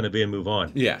what it's going to be, and move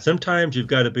on. Yeah. Sometimes you've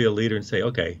got to be a leader and say,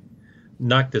 okay,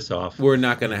 knock this off. We're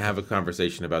not going to have a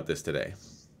conversation about this today.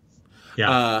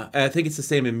 Yeah. I think it's the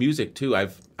same in music too.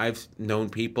 I've known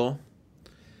people,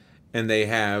 and they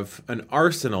have an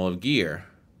arsenal of gear,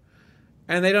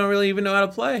 and they don't really even know how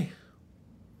to play.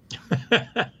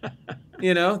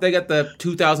 They got the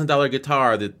 $2,000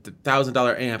 guitar, the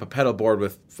 $1,000 amp, a pedal board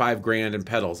with $5,000 in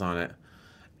pedals on it,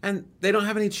 and they don't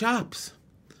have any chops.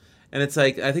 And it's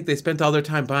like, I think they spent all their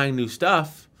time buying new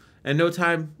stuff and no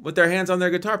time with their hands on their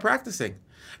guitar practicing.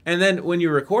 And then when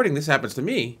you're recording, this happens to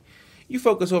me, you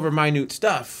focus over minute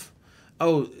stuff.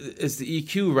 Oh, is the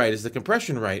EQ right? Is the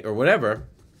compression right? Or whatever.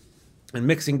 And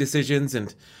mixing decisions.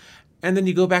 And then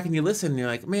you go back and you listen and you're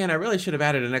like, man, I really should have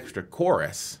added an extra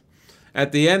chorus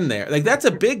at the end there. Like, that's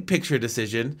a big picture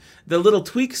decision. The little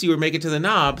tweaks you were making to the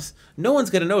knobs, no one's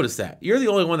going to notice that. You're the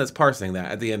only one that's parsing that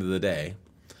at the end of the day.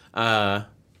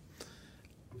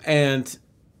 And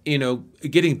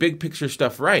getting big picture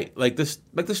stuff right, like this,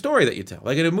 like the story that you tell,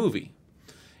 like in a movie.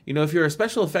 If your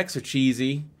special effects are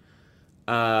cheesy,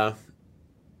 like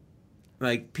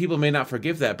people may not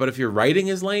forgive that. But if your writing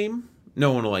is lame,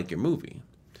 no one will like your movie.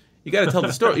 You got to tell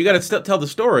the story. You got to tell the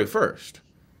story first.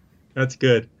 That's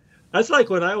good. That's like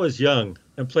when I was young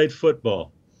and played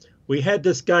football. We had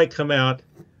this guy come out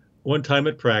one time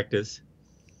at practice,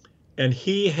 and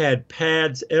he had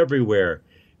pads everywhere.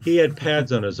 He had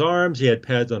pads on his arms. He had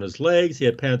pads on his legs. He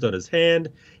had pads on his hand.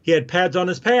 He had pads on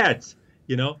his pads,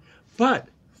 But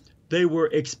they were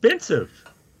expensive.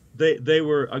 They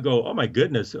were, I go, oh my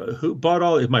goodness, who bought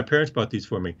all these? My parents bought these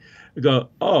for me. I go,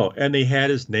 oh, and they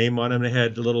had his name on them. They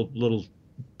had little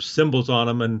symbols on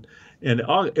them, and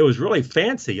all, it was really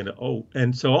fancy.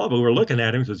 And so all of us were looking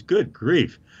at him. It was good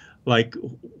grief. Like,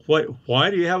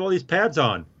 why do you have all these pads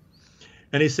on?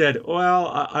 And he said, well,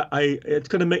 I it's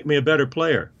going to make me a better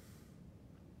player.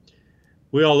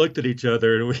 We all looked at each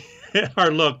other, and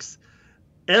our looks,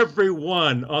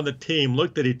 everyone on the team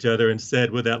looked at each other and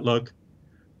said with that look,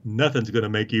 nothing's going to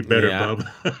make you better, bub.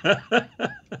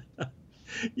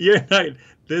 You're not,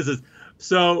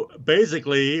 so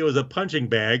basically he was a punching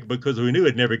bag because we knew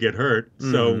he'd never get hurt.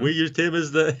 Mm-hmm. So we used him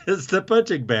as the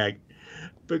punching bag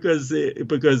because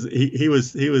he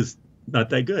was not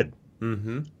that good.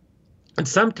 Mm-hmm. And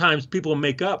sometimes people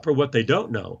make up for what they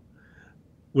don't know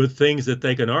with things that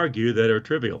they can argue that are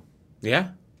trivial.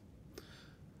 Yeah.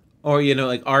 Or,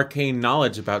 like arcane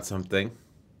knowledge about something.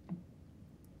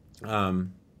 I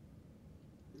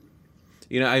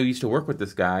used to work with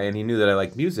this guy, and he knew that I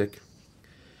liked music.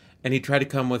 And he tried to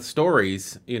come with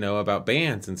stories, about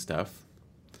bands and stuff.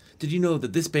 Did you know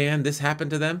that this band, this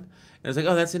happened to them? And I was like,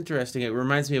 oh, that's interesting. It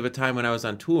reminds me of a time when I was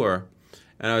on tour,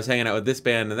 and I was hanging out with this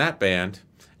band and that band.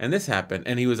 And this happened,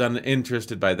 and he was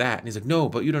uninterested by that. And he's like, no,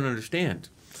 but you don't understand.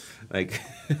 Like,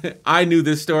 I knew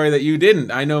this story that you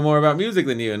didn't. I know more about music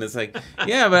than you. And it's like,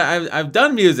 yeah, but I've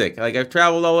done music. Like, I've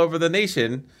traveled all over the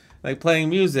nation, like, playing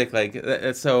music. Like,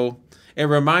 so it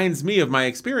reminds me of my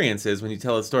experiences when you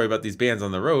tell a story about these bands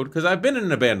on the road, because I've been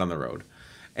in a band on the road.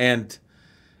 And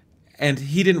and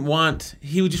he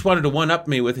just wanted to one up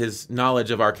me with his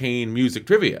knowledge of arcane music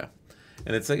trivia.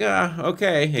 And it's like,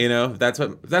 okay, that's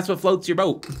what floats your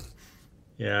boat.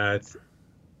 Yeah, it's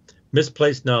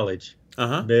misplaced knowledge.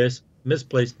 Uh-huh.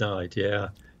 Misplaced knowledge. Yeah,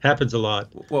 happens a lot.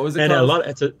 What was it And a called?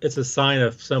 lot. It's a sign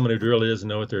of someone who really doesn't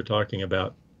know what they're talking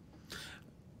about.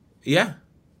 Yeah.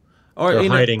 Or They're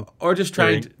hiding. or just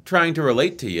Hiding. trying to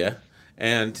relate to you,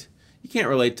 and you can't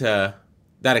relate to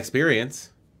that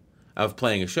experience of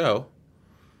playing a show,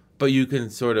 but you can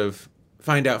sort of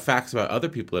find out facts about other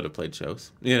people that have played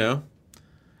shows, and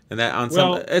that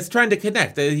Well, it's trying to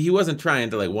connect. He wasn't trying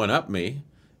to like one up me.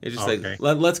 It's just okay.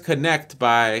 like let's connect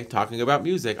by talking about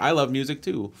music. I love music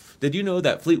too. Did you know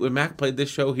that Fleetwood Mac played this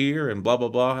show here and blah blah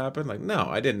blah happened? Like, no,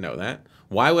 I didn't know that.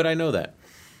 Why would I know that?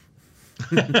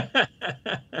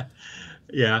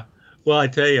 Yeah. Well, I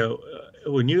tell you,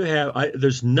 when you have,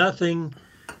 there's nothing.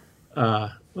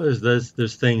 Well,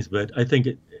 there's things, but I think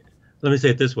let me say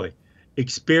it this way: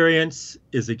 experience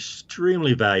is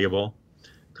extremely valuable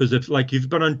because if like you've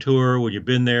been on tour, when you've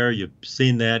been there, you've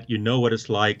seen that, you know what it's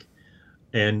like.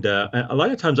 And a lot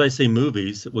of times I see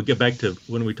movies. We'll get back to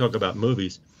when we talk about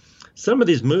movies. Some of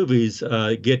these movies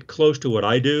get close to what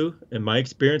I do in my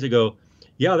experience. I go,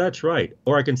 yeah, that's right.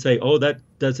 Or I can say, oh, that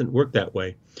doesn't work that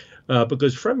way.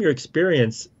 Because from your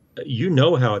experience, you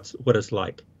know what it's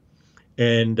like.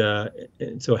 And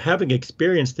so having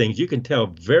experienced things, you can tell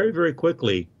very, very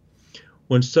quickly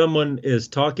when someone is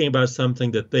talking about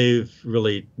something that they've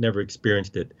really never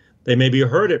experienced it. They maybe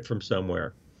heard it from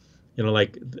somewhere.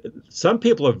 Like some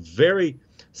people are very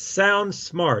sound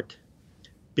smart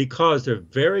because they're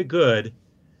very good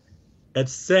at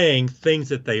saying things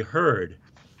that they heard,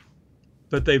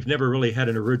 but they've never really had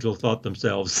an original thought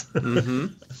themselves.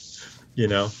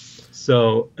 Mm-hmm.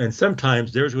 So, and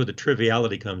sometimes there's where the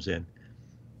triviality comes in.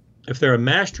 If they're a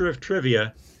master of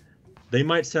trivia, they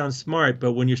might sound smart,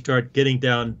 but when you start getting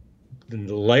down in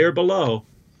the layer below,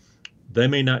 they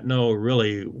may not know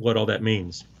really what all that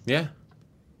means. Yeah.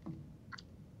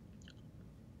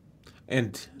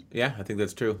 And yeah, I think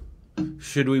that's true.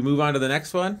 Should we move on to the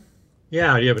next one?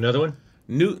 Yeah, do you have another one?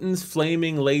 Newton's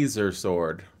flaming laser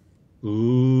sword,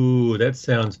 Ooh, that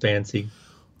sounds fancy.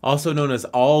 also known as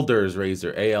Alder's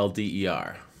razor, Alder. You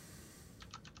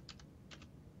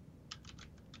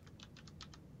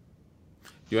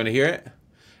want to hear it?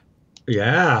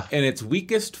 Yeah. In its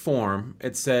weakest form,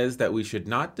 it says that we should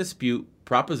not dispute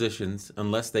propositions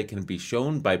unless they can be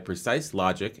shown by precise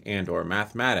logic and or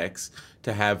mathematics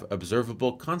to have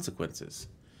observable consequences.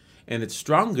 In its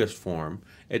strongest form,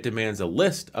 it demands a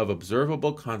list of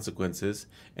observable consequences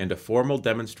and a formal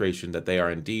demonstration that they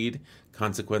are indeed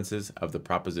consequences of the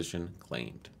proposition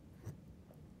claimed.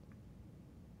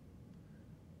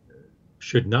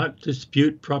 Should not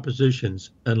dispute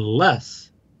propositions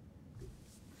unless.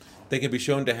 They can be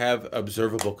shown to have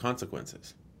observable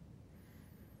consequences.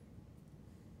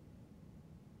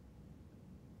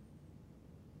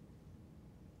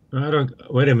 I don't.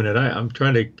 Wait a minute. I'm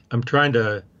trying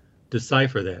to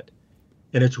decipher that.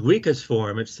 In its weakest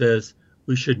form, it says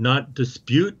we should not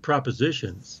dispute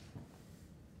propositions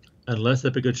unless they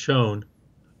get shown.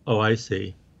 Oh, I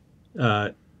see. Uh,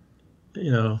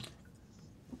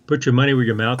 put your money where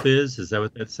your mouth is. Is that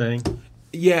what that's saying?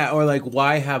 Yeah, or like,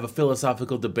 why have a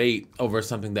philosophical debate over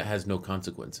something that has no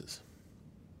consequences?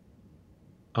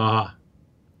 Ah,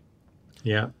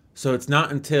 yeah. So it's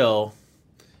not until,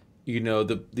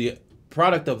 the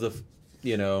product of the,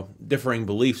 differing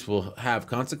beliefs will have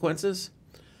consequences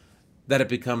that it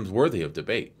becomes worthy of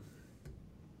debate.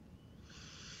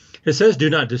 It says do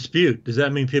not dispute. Does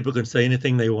that mean people can say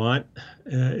anything they want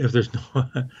if there's no,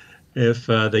 if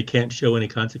they can't show any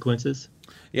consequences?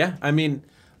 Yeah, I mean,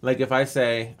 like if I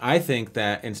say, I think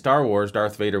that in Star Wars,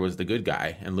 Darth Vader was the good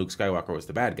guy and Luke Skywalker was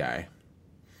the bad guy.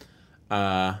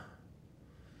 Oh,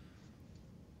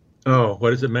 what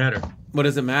does it matter? What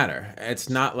does it matter? It's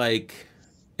not like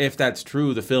if that's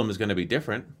true, the film is going to be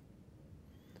different.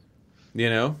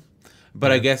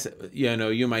 But I guess,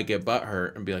 you might get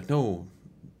butthurt and be like, no,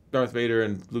 Darth Vader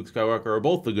and Luke Skywalker are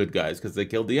both the good guys because they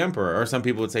killed the Emperor. Or some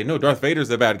people would say, no, Darth Vader's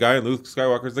the bad guy and Luke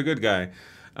Skywalker's the good guy.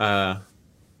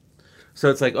 So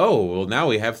it's like, oh, well, now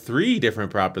we have 3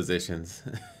 different propositions.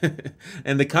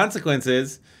 And the consequence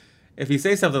is, if you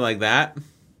say something like that,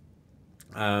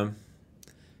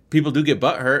 people do get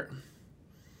butthurt.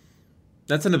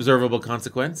 That's an observable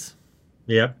consequence.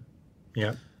 Yep.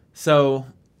 So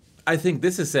I think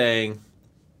this is saying,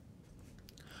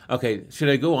 okay, should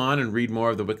I go on and read more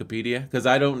of the Wikipedia? Because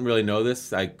I don't really know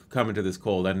this. I come into this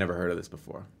cold. I've never heard of this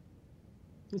before.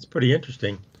 It's pretty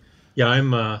interesting. Yeah,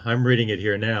 I'm reading it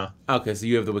here now. Okay, so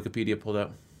you have the Wikipedia pulled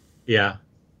up. Yeah.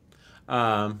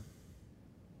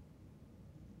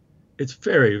 it's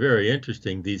very, very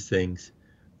interesting, these things,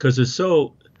 because it's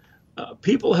so,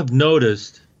 people have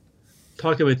noticed,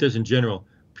 talking about this in general,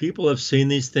 people have seen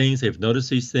these things, they've noticed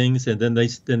these things, and then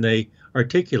they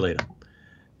articulate them.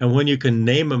 And when you can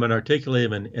name them and articulate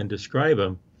them and describe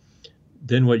them,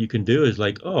 then what you can do is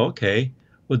like, oh, okay,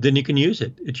 well then you can use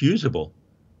it. It's usable.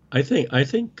 I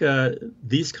think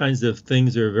these kinds of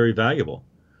things are very valuable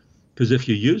because if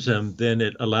you use them, then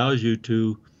it allows you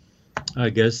to, I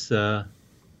guess,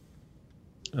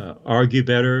 argue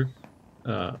better,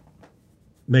 uh,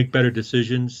 make better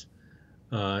decisions,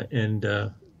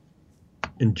 and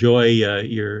enjoy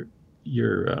your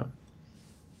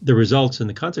the results and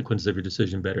the consequences of your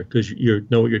decision better because you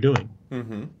know what you're doing.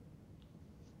 Mm-hmm.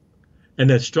 And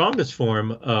the strongest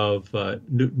form of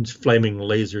Newton's flaming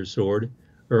laser sword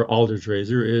or Alder's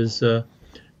razor is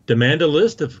demand a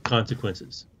list of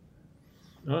consequences.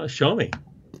 Show me,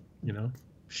 you know,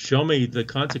 show me the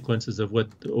consequences of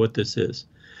what this is.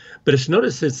 But it's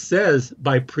notice it says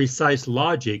by precise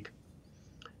logic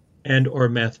and or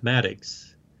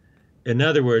mathematics. In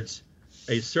other words,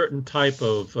 a certain type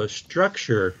of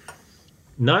structure,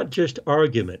 not just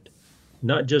argument,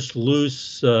 not just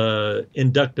loose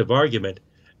inductive argument,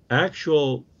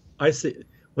 actual, I see,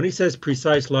 when he says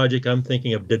precise logic, I'm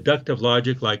thinking of deductive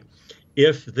logic, like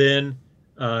if then,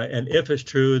 and if is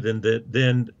true,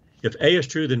 then if A is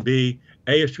true, then B,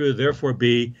 A is true, therefore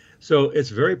B. So it's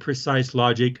very precise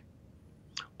logic,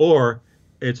 or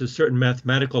it's a certain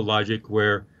mathematical logic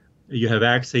where you have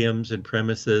axioms and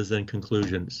premises and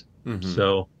conclusions. Mm-hmm.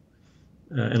 So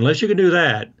unless you can do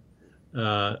that,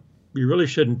 you really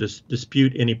shouldn't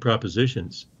dispute any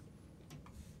propositions.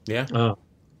 Yeah.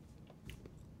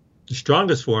 The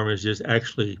strongest form is just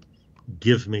actually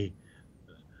give me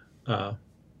a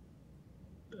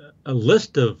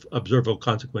list of observable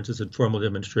consequences and formal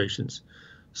demonstrations.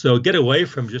 So get away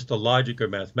from just the logic or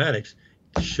mathematics.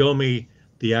 Show me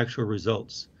the actual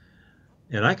results.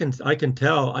 And I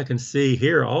can see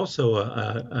here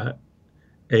also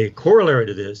a corollary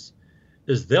to this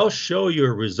is they'll show you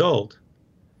a result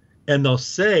and they'll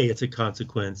say it's a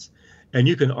consequence and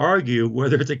you can argue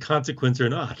whether it's a consequence or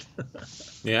not.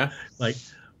 Yeah. Like,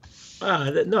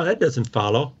 no, that doesn't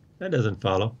follow. That doesn't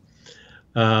follow.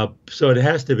 So it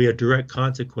has to be a direct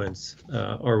consequence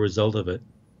or result of it,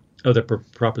 of the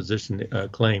proposition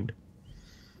claimed,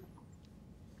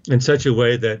 in such a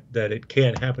way that it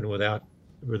can't happen without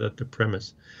the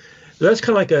premise. So that's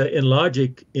kind of like in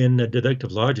logic, in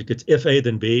deductive logic, it's if A,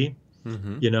 then B,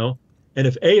 Mm-hmm. you know, and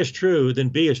if A is true, then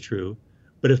B is true.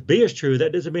 But if B is true,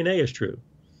 that doesn't mean A is true.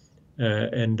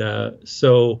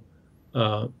 So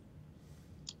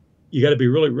you got to be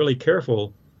really, really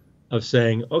careful of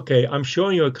saying, okay, I'm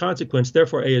showing you a consequence,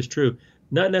 therefore A is true.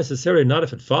 Not necessarily, not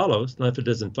if it follows, not if it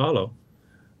doesn't follow.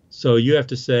 So you have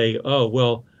to say, oh,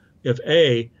 well, if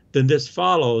A, then this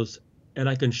follows, and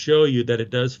I can show you that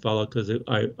it does follow because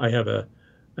I have a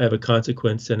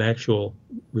consequence, an actual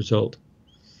result.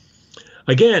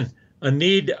 Again, a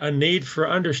need for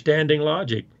understanding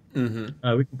logic.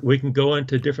 Mm-hmm. We can go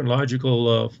into different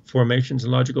logical formations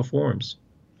and logical forms.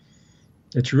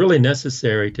 It's really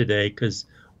necessary today because,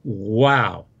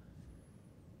 wow,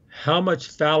 how much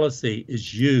fallacy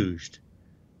is used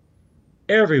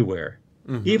everywhere,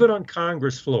 Mm-hmm. even on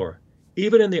Congress floor,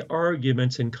 even in the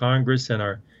arguments in Congress and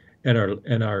our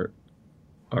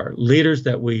leaders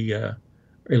that we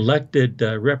elected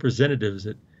representatives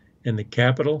in the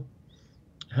Capitol.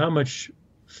 How much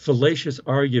fallacious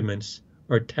arguments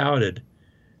are touted,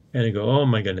 and you go, oh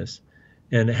my goodness,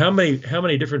 and how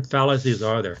many different fallacies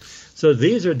are there? So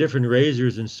these are different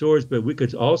razors and swords, but we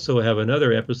could also have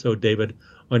another episode, David,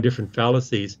 on different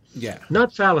fallacies. Yeah.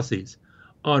 Not fallacies,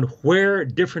 on where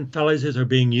different fallacies are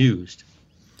being used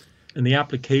and the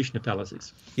application of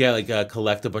fallacies. Yeah, like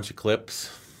collect a bunch of clips.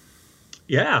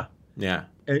 Yeah. Yeah.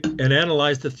 And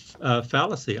analyze the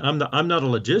fallacy. I'm not a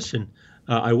logician.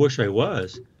 I wish I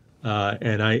was,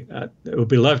 and it would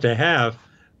be love to have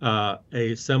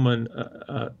someone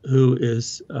who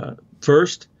is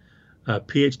first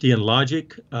PhD in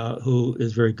logic, who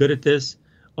is very good at this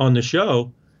on the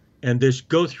show, and just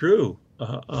go through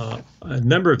a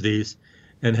number of these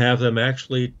and have them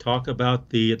actually talk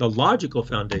about the logical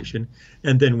foundation,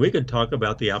 and then we can talk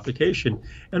about the application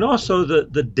and also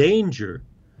the danger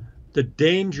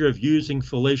of using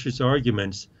fallacious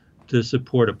arguments to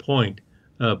support a point.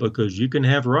 Because you can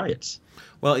have riots.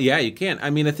 Well, yeah, you can. I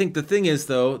mean, I think the thing is,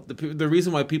 though, the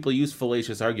reason why people use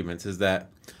fallacious arguments is that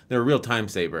they're a real time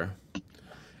saver.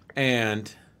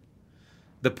 And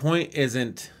the point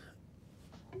isn't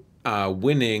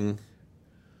winning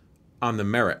on the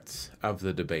merits of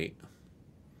the debate.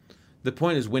 The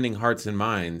point is winning hearts and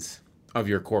minds of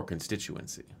your core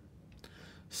constituency.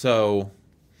 So,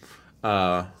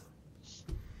 uh,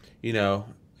 you know,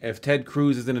 if Ted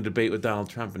Cruz is in a debate with Donald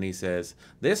Trump and he says,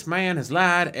 this man has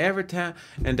lied every time,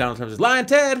 and Donald Trump says, lying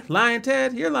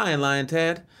Ted, you're lying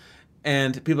Ted.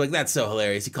 And people are like, that's so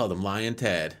hilarious. He called him Lying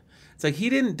Ted. It's like he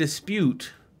didn't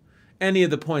dispute any of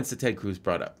the points that Ted Cruz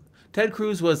brought up. Ted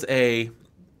Cruz was a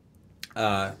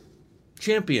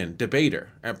champion debater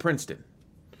at Princeton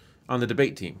on the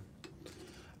debate team.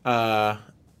 Went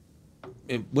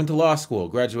to law school,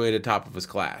 graduated top of his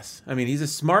class. I mean, he's a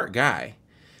smart guy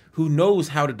who knows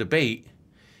how to debate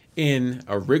in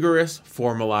a rigorous,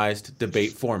 formalized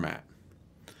debate format.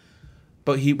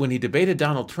 But when he debated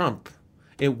Donald Trump,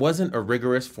 it wasn't a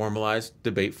rigorous, formalized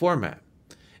debate format.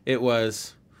 It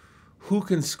was who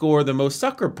can score the most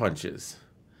sucker punches.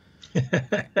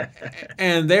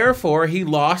 And therefore, he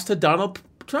lost to Donald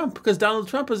Trump because Donald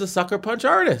Trump is a sucker punch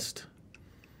artist.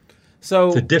 So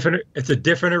it's a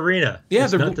different arena. Yeah,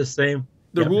 it's not the same.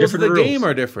 The rules of the game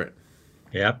are different.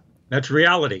 Yeah, that's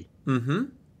reality. Mm-hmm.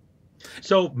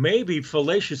 So maybe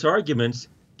fallacious arguments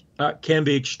can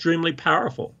be extremely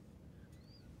powerful.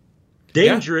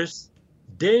 Dangerous,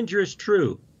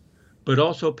 true, but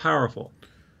also powerful.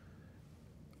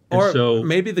 And or so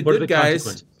maybe the good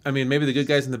guys, maybe the good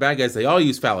guys and the bad guys, they all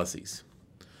use fallacies.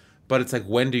 But it's like,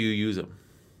 when do you use them?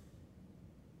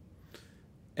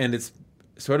 And it's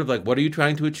sort of like, what are you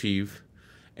trying to achieve?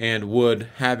 And would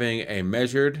having a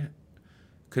measured,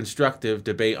 constructive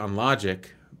debate on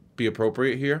logic be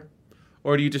appropriate here?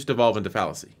 Or do you just devolve into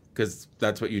fallacy? Because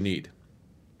that's what you need.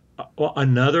 Well,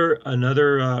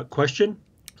 another question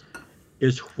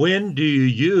is, when do you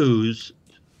use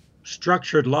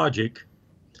structured logic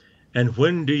and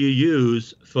when do you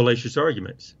use fallacious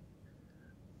arguments?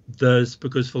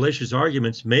 Because fallacious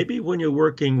arguments, maybe when you're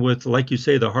working with, like you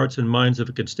say, the hearts and minds of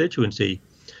a constituency,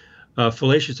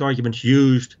 fallacious arguments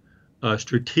used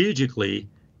strategically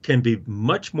can be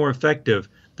much more effective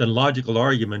than logical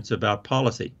arguments about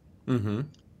policy. Mm-hmm.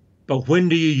 But when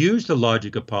do you use the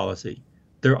logic of policy?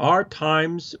 There are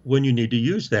times when you need to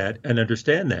use that and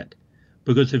understand that,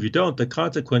 because if you don't, the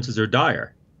consequences are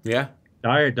dire. Yeah.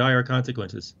 Dire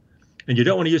consequences. And you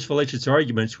don't want to use fallacious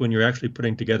arguments when you're actually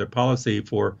putting together policy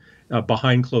for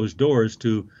behind closed doors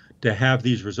to have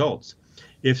these results.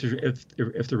 If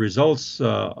the results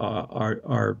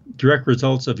are direct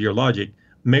results of your logic,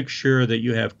 make sure that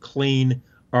you have clean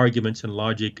arguments and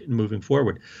logic moving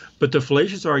forward. But the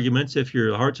fallacious arguments, if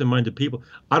you're hearts and minds of people,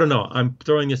 I don't know, I'm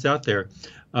throwing this out there.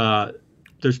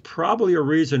 There's probably a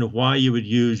reason why you would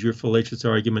use your fallacious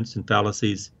arguments and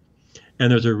fallacies,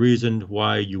 and there's a reason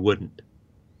why you wouldn't.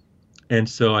 And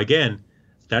so, again,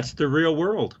 that's the real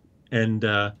world. And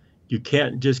you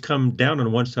can't just come down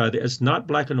on one side. It's not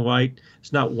black and white.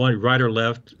 It's not one right or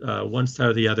left, one side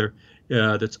or the other.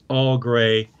 That's all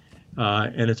gray,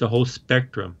 and it's a whole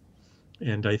spectrum.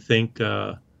 And I think,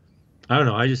 I don't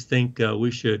know, I just think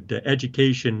we should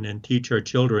education and teach our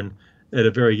children at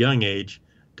a very young age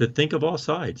to think of all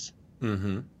sides.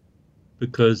 Mm-hmm.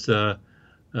 Because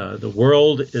the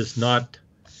world is not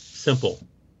simple.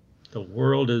 The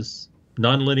world is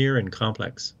nonlinear and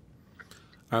complex.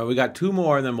 All right, we got two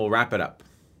more and then we'll wrap it up.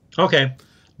 Okay.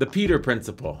 The Peter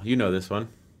Principle. You know this one.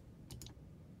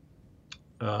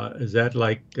 Is that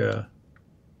like...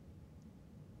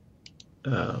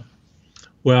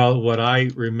 well, what I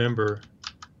remember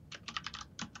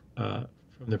from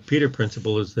the Peter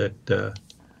Principle is that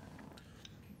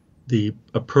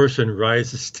a person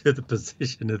rises to the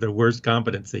position of their worst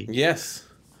competency. Yes.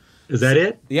 Is that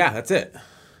it? Yeah, that's it.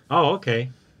 Oh,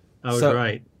 okay. I was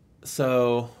right.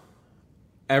 So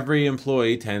every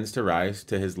employee tends to rise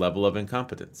to his level of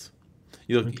incompetence.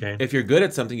 Okay. If you're good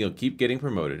at something, you'll keep getting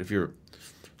promoted. If you're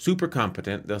super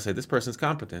competent, they'll say, this person's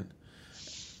competent.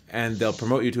 And they'll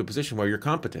promote you to a position where you're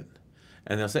competent.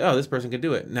 And they'll say, oh, this person can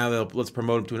do it. Now let's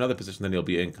promote him to another position, then he'll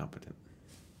be incompetent.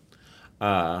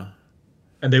 And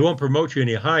they won't promote you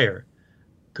any higher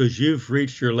because you've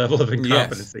reached your level of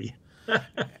incompetency. Yes.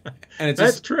 And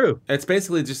that's true. It's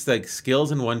basically just like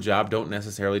skills in one job don't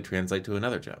necessarily translate to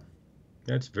another job.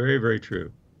 That's very, very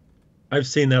true. I've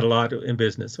seen that a lot in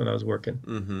business when I was working.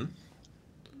 Mm-hmm.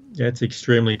 That's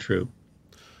extremely true.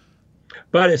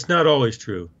 But it's not always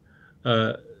true.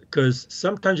 Because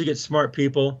sometimes you get smart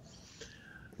people.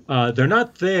 They're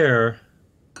not there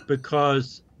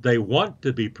because they want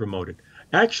to be promoted.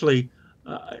 Actually,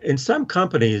 in some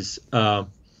companies,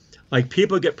 like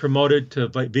people get promoted to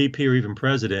VP or even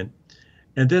president,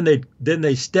 and then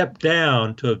they step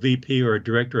down to a VP or a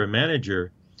director or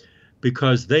manager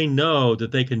because they know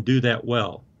that they can do that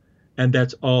well, and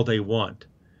that's all they want.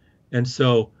 And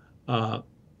so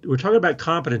we're talking about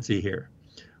competency here.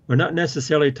 We're not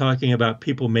necessarily talking about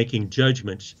people making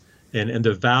judgments and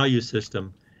the value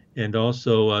system. And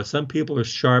also, some people are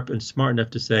sharp and smart enough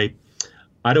to say,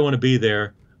 I don't want to be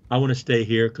there. I want to stay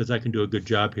here because I can do a good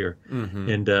job here. Hmm.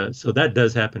 And so that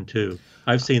does happen too.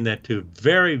 I've seen that too.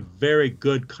 Very, very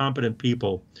good, competent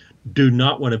people do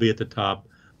not want to be at the top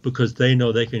because they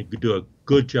know they can do a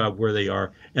good job where they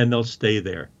are and they'll stay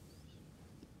there.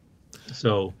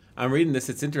 So, I'm reading this.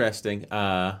 It's interesting.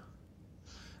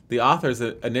 The authors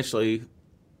initially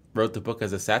wrote the book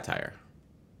as a satire,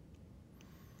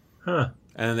 huh.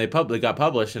 and then they got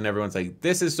published, and everyone's like,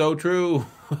 "This is so true."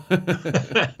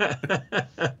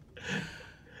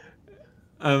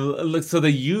 Look, so they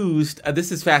used. This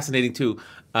is fascinating too.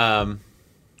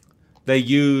 They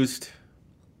used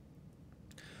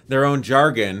their own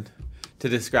jargon to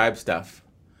describe stuff.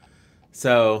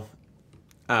 So,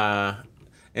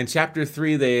 in chapter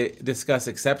 3, they discuss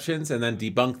exceptions and then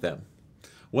debunk them.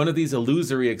 One of these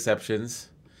illusory exceptions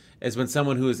is when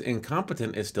someone who is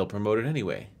incompetent is still promoted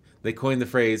anyway. They coined the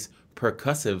phrase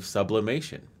percussive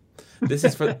sublimation. This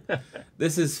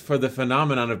is for the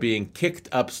phenomenon of being kicked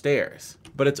upstairs,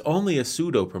 but it's only a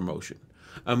pseudo promotion,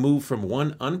 a move from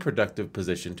one unproductive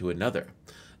position to another.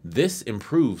 This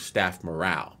improves staff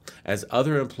morale, as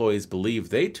other employees believe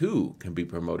they too can be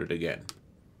promoted again.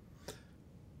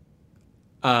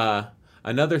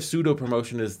 Another pseudo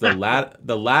promotion is the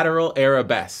lateral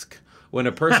arabesque, when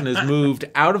a person is moved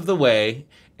out of the way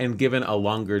and given a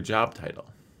longer job title.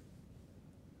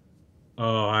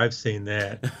 Oh, I've seen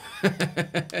that.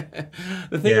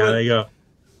 There you go.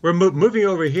 We're moving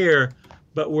over here,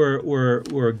 but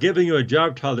we're giving you a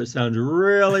job title that sounds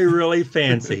really, really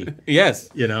fancy. Yes.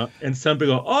 And some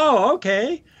people go, oh,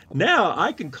 okay. Now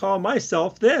I can call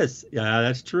myself this. Yeah,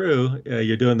 that's true.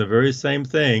 You're doing the very same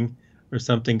thing or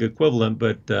something equivalent,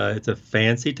 but it's a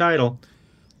fancy title.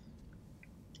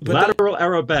 But lateral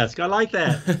arabesque. I like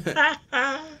that.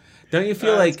 Don't you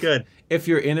feel like good. If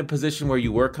you're in a position where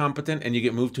you were competent and you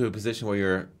get moved to a position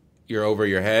where you're over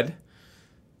your head,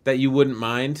 that you wouldn't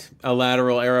mind a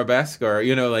lateral arabesque, or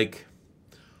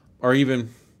or even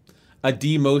a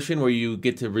demotion where you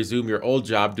get to resume your old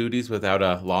job duties without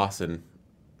a loss and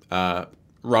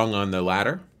rung on the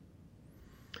ladder?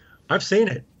 I've seen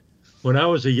it. When I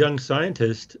was a young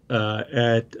scientist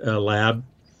at a lab,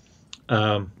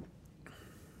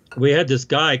 we had this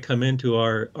guy come into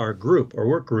our group, our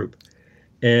work group,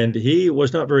 and he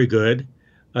was not very good.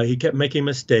 He kept making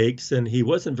mistakes, and he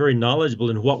wasn't very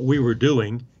knowledgeable in what we were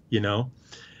doing,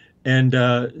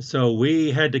 And so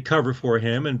we had to cover for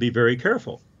him and be very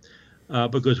careful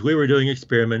because we were doing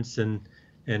experiments and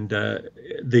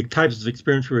the types of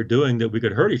experiments we were doing that we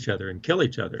could hurt each other and kill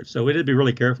each other. So we had to be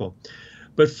really careful.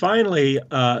 But finally,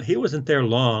 he wasn't there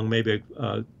long, maybe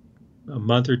a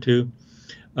month or two.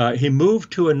 He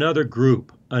moved to another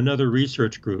group, another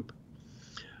research group.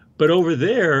 But over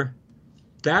there,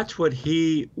 that's what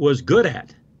he was good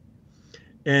at.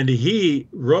 And he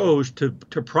rose to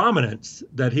prominence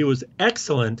that he was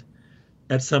excellent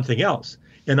at something else.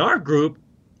 In our group,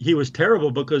 he was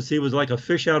terrible because he was like a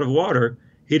fish out of water.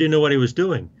 He didn't know what he was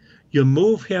doing. You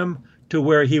move him to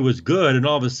where he was good, and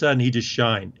all of a sudden he just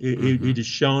shined. He just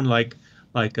shone like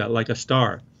a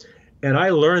star. And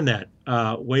I learned that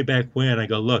way back when. I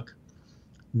go, look,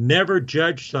 never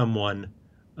judge someone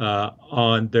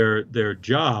on their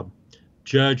job.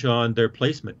 Judge on their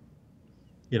placement.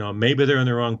 Maybe they're in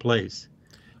the wrong place.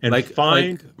 And like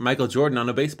Michael Jordan on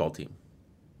a baseball team.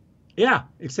 Yeah,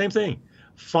 same thing.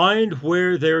 Find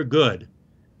where they're good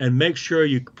and make sure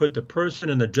you put the person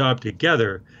and the job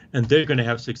together, and they're going to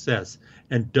have success.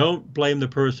 And don't blame the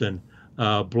person.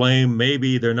 Blame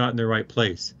maybe they're not in the right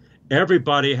place.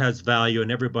 Everybody has value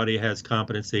and everybody has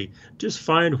competency. Just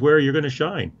find where you're going to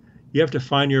shine. You have to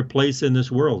find your place in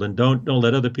this world, and don't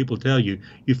let other people tell you.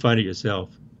 You find it yourself.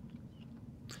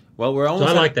 Well, we're almost.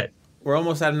 So I like that. We're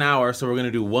almost at an hour, so we're going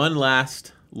to do one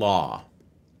last law.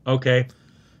 Okay.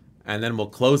 And then we'll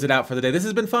close it out for the day. This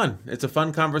has been fun. It's a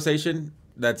fun conversation.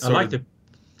 That's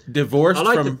divorced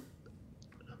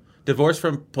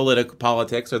from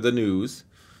politics or the news.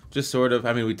 Just sort of.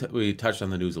 I mean, we touched on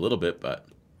the news a little bit, but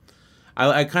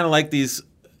I kind of like these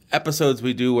episodes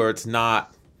we do where it's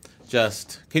not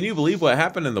just, can you believe what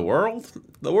happened in the world?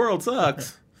 The world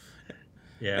sucks.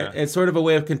 Yeah. It's sort of a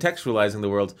way of contextualizing the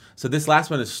world. So this last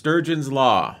one is Sturgeon's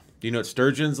Law. Do you know what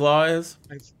Sturgeon's Law is?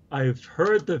 I've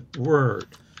heard the word.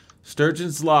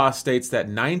 Sturgeon's Law states that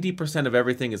 90% of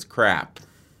everything is crap.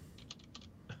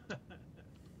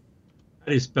 How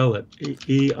do you spell it?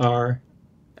 E-R?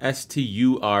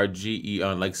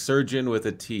 Sturgeon, like surgeon with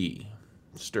a T.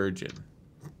 Sturgeon.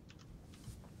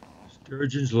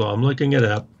 Sturgeon's Law. I'm looking it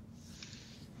up.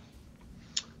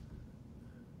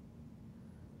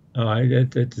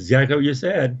 That's exactly what you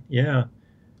said. Yeah.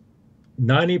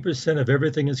 90% of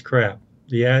everything is crap.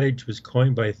 The adage was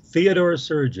coined by Theodore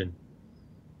Surgeon.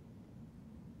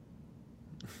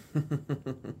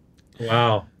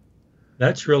 Wow.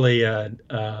 That's really a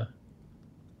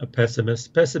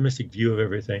pessimistic view of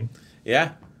everything.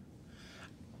 Yeah.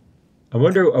 I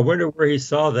wonder where he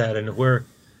saw that and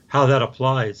how that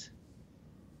applies.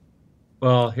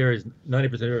 Well, here is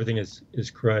 90% of everything is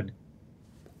crud.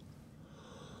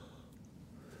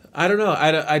 I don't know.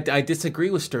 I disagree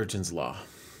with Sturgeon's law.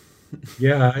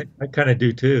 Yeah, I kind of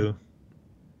do too.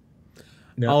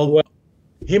 Now, All well,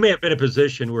 he may have been in a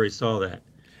position where he saw that.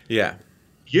 yeah.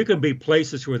 You can be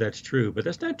places where that's true, but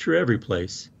that's not true every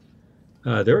place.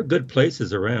 There are good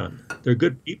places around. There are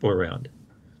good people around.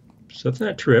 So it's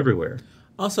not true everywhere.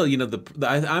 Also,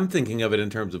 I'm thinking of it in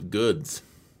terms of goods.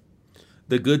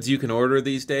 The goods you can order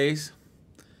these days,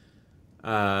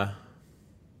 uh,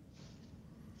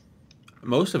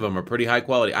 most of them are pretty high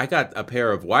quality. I got a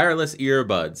pair of wireless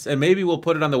earbuds, and maybe we'll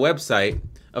put it on the website,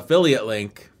 affiliate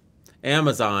link,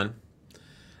 Amazon.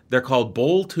 They're called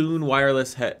Boltune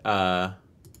wireless earbuds.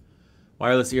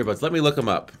 Let me look them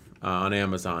up on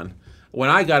Amazon. When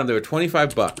I got them, they were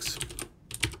 25 bucks.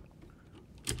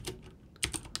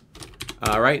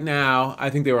 Right now, I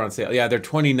think they were on sale. Yeah, they're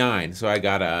 29, so I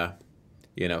got a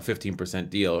 15%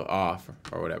 deal off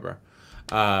or whatever.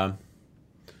 Um,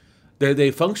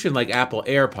 they function like Apple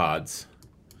AirPods,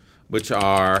 which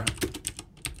are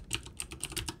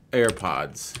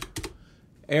AirPods.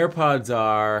 AirPods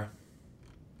are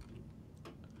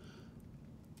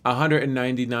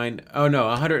 199. Oh no,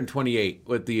 128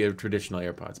 with the traditional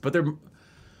AirPods. But they're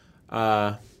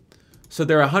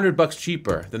 $100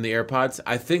 cheaper than the AirPods.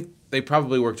 I think they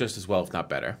probably work just as well, if not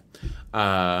better.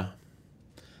 Uh,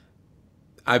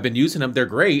 I've been using them. They're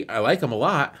great. I like them a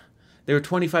lot. They were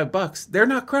 25 bucks. They're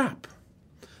not crap.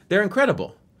 They're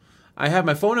incredible. I have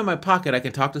my phone in my pocket. I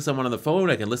can talk to someone on the phone.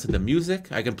 I can listen to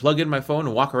music. I can plug in my phone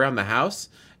and walk around the house.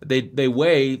 They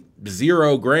weigh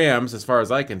 0 grams as far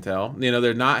as I can tell.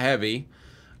 They're not heavy.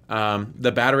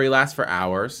 The battery lasts for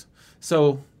hours.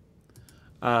 So,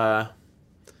 there's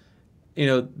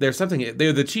something.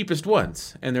 They're the cheapest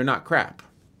ones, and they're not crap.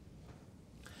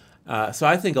 So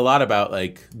I think a lot about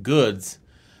like goods.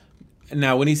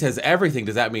 Now, when he says everything,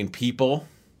 does that mean people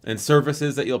and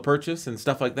services that you'll purchase and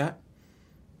stuff like that?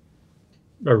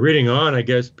 Reading on, I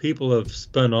guess people have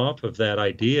spun off of that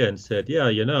idea and said, yeah,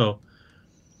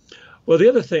 Well, the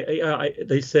other thing,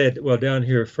 they said, well, down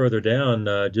here, further down,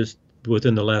 just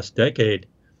within the last decade,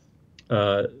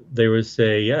 they would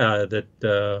say, yeah,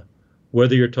 that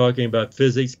whether you're talking about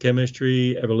physics,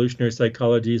 chemistry, evolutionary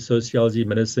psychology, sociology,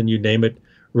 medicine, you name it,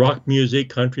 rock music,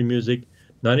 country music,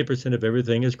 90% of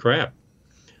everything is crap.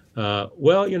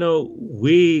 Well,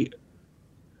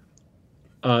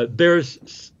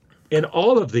 there's in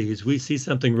all of these, we see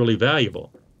something really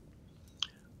valuable.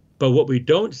 But what we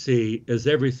don't see is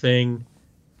everything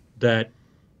that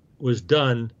was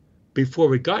done before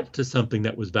we got to something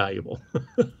that was valuable.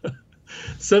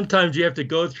 Sometimes you have to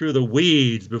go through the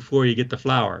weeds before you get the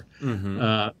flower.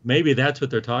 Mm-hmm. Maybe that's what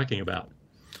they're talking about.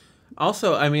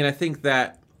 Also, I mean, I think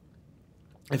that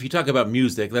if you talk about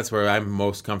music, that's where I'm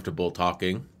most comfortable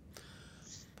talking.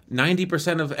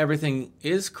 90% of everything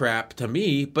is crap to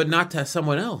me, but not to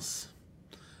someone else.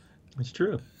 It's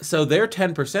true. So their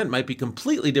 10% might be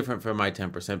completely different from my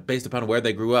 10% based upon where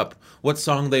they grew up, what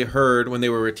song they heard when they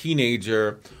were a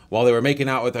teenager while they were making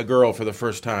out with a girl for the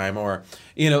first time, or,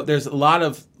 there's a lot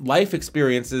of life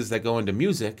experiences that go into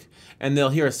music, and they'll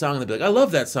hear a song and they'll be like, I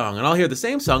love that song. And I'll hear the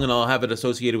same song and I'll have it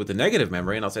associated with a negative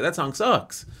memory, and I'll say, that song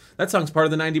sucks. That song's part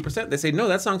of the 90%. They say, no,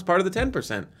 that song's part of the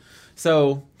 10%.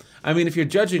 So, I mean, if you're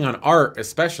judging on art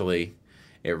especially,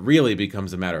 it really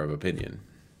becomes a matter of opinion.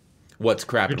 What's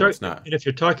crap and what's not. And if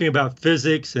you're talking about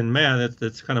physics and math,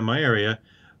 that's kind of my area.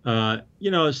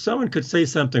 Someone could say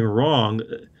something wrong.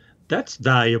 That's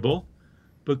valuable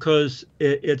because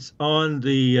it's on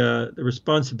the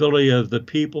responsibility of the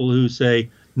people who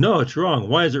say, no, it's wrong.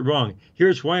 Why is it wrong?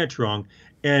 Here's why it's wrong.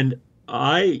 And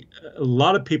a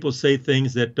lot of people say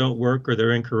things that don't work or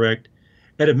they're incorrect,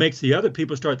 and it makes the other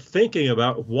people start thinking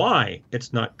about why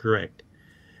it's not correct.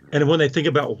 And when they think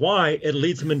about why, it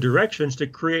leads them in directions to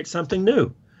create something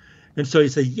new. And so you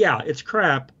say, yeah, it's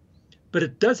crap, but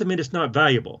it doesn't mean it's not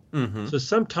valuable. Mm-hmm. So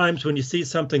sometimes when you see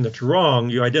something that's wrong,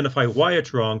 you identify why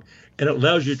it's wrong, and it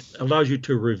allows you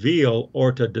to reveal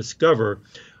or to discover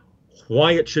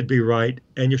why it should be right,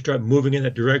 and you start moving in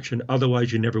that direction.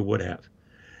 Otherwise, you never would have.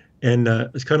 And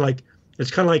it's kind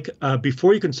of like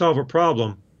before you can solve a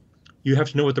problem, you have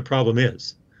to know what the problem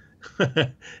is.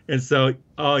 And so,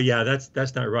 oh yeah,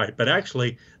 that's not right. But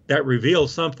actually, that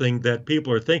reveals something that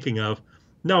people are thinking of.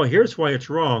 No, here's why it's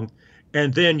wrong.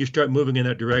 And then you start moving in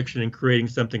that direction and creating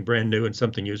something brand new and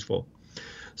something useful.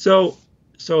 So,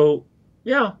 so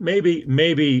yeah,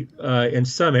 maybe in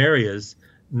some areas,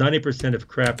 90% of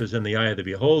crap is in the eye of the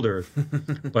beholder.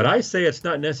 But I say it's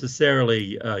not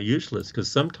necessarily useless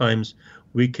because sometimes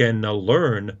we can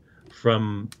learn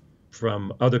from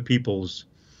other people's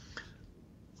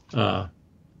uh,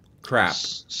 Crap.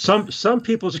 some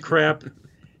people's crap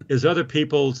is other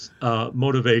people's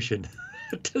motivation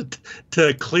to,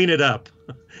 to clean it up.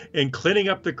 And cleaning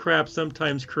up the crap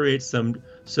sometimes creates some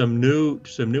new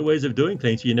ways of doing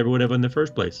things you never would have in the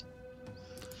first place.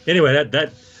 Anyway,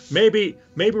 that maybe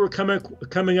we're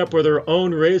coming up with our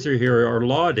own razor here, our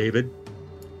law, David.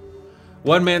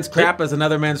 One man's crap is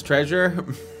another man's treasure.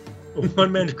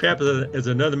 One man's crap is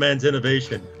another man's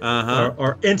innovation,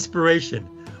 or inspiration.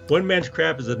 One man's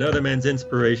crap is another man's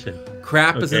inspiration.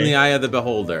 Crap is in the eye of the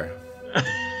beholder.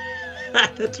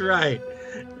 That's right.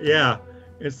 Yeah.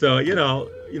 And so,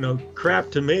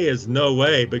 crap to me is no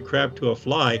way, but crap to a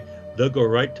fly, they'll go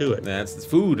right to it. That's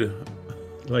food.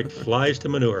 Like flies to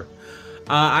manure.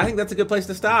 I think that's a good place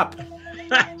to stop.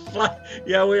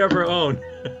 Yeah, we have our own.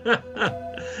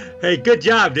 Hey, good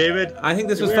job, David. I think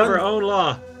this was fun. We have our own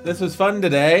law. This was fun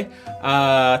today.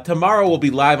 Tomorrow we'll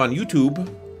be live on YouTube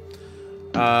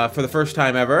for the first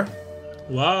time ever.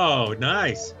 Wow,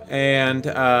 nice. And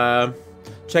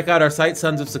check out our site,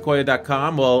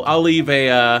 sonsofsequoia.com. Well, I'll leave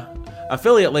a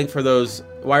affiliate link for those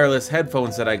wireless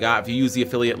headphones that I got. If you use the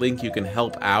affiliate link, you can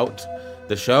help out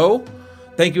the show.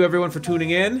 Thank you, everyone, for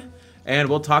tuning in, and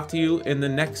we'll talk to you in the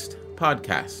next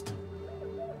podcast.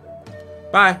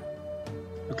 Bye.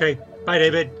 Okay, bye,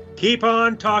 David. Keep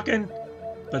on talking,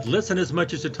 but listen as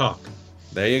much as you talk.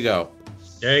 There you go.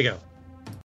 There you go.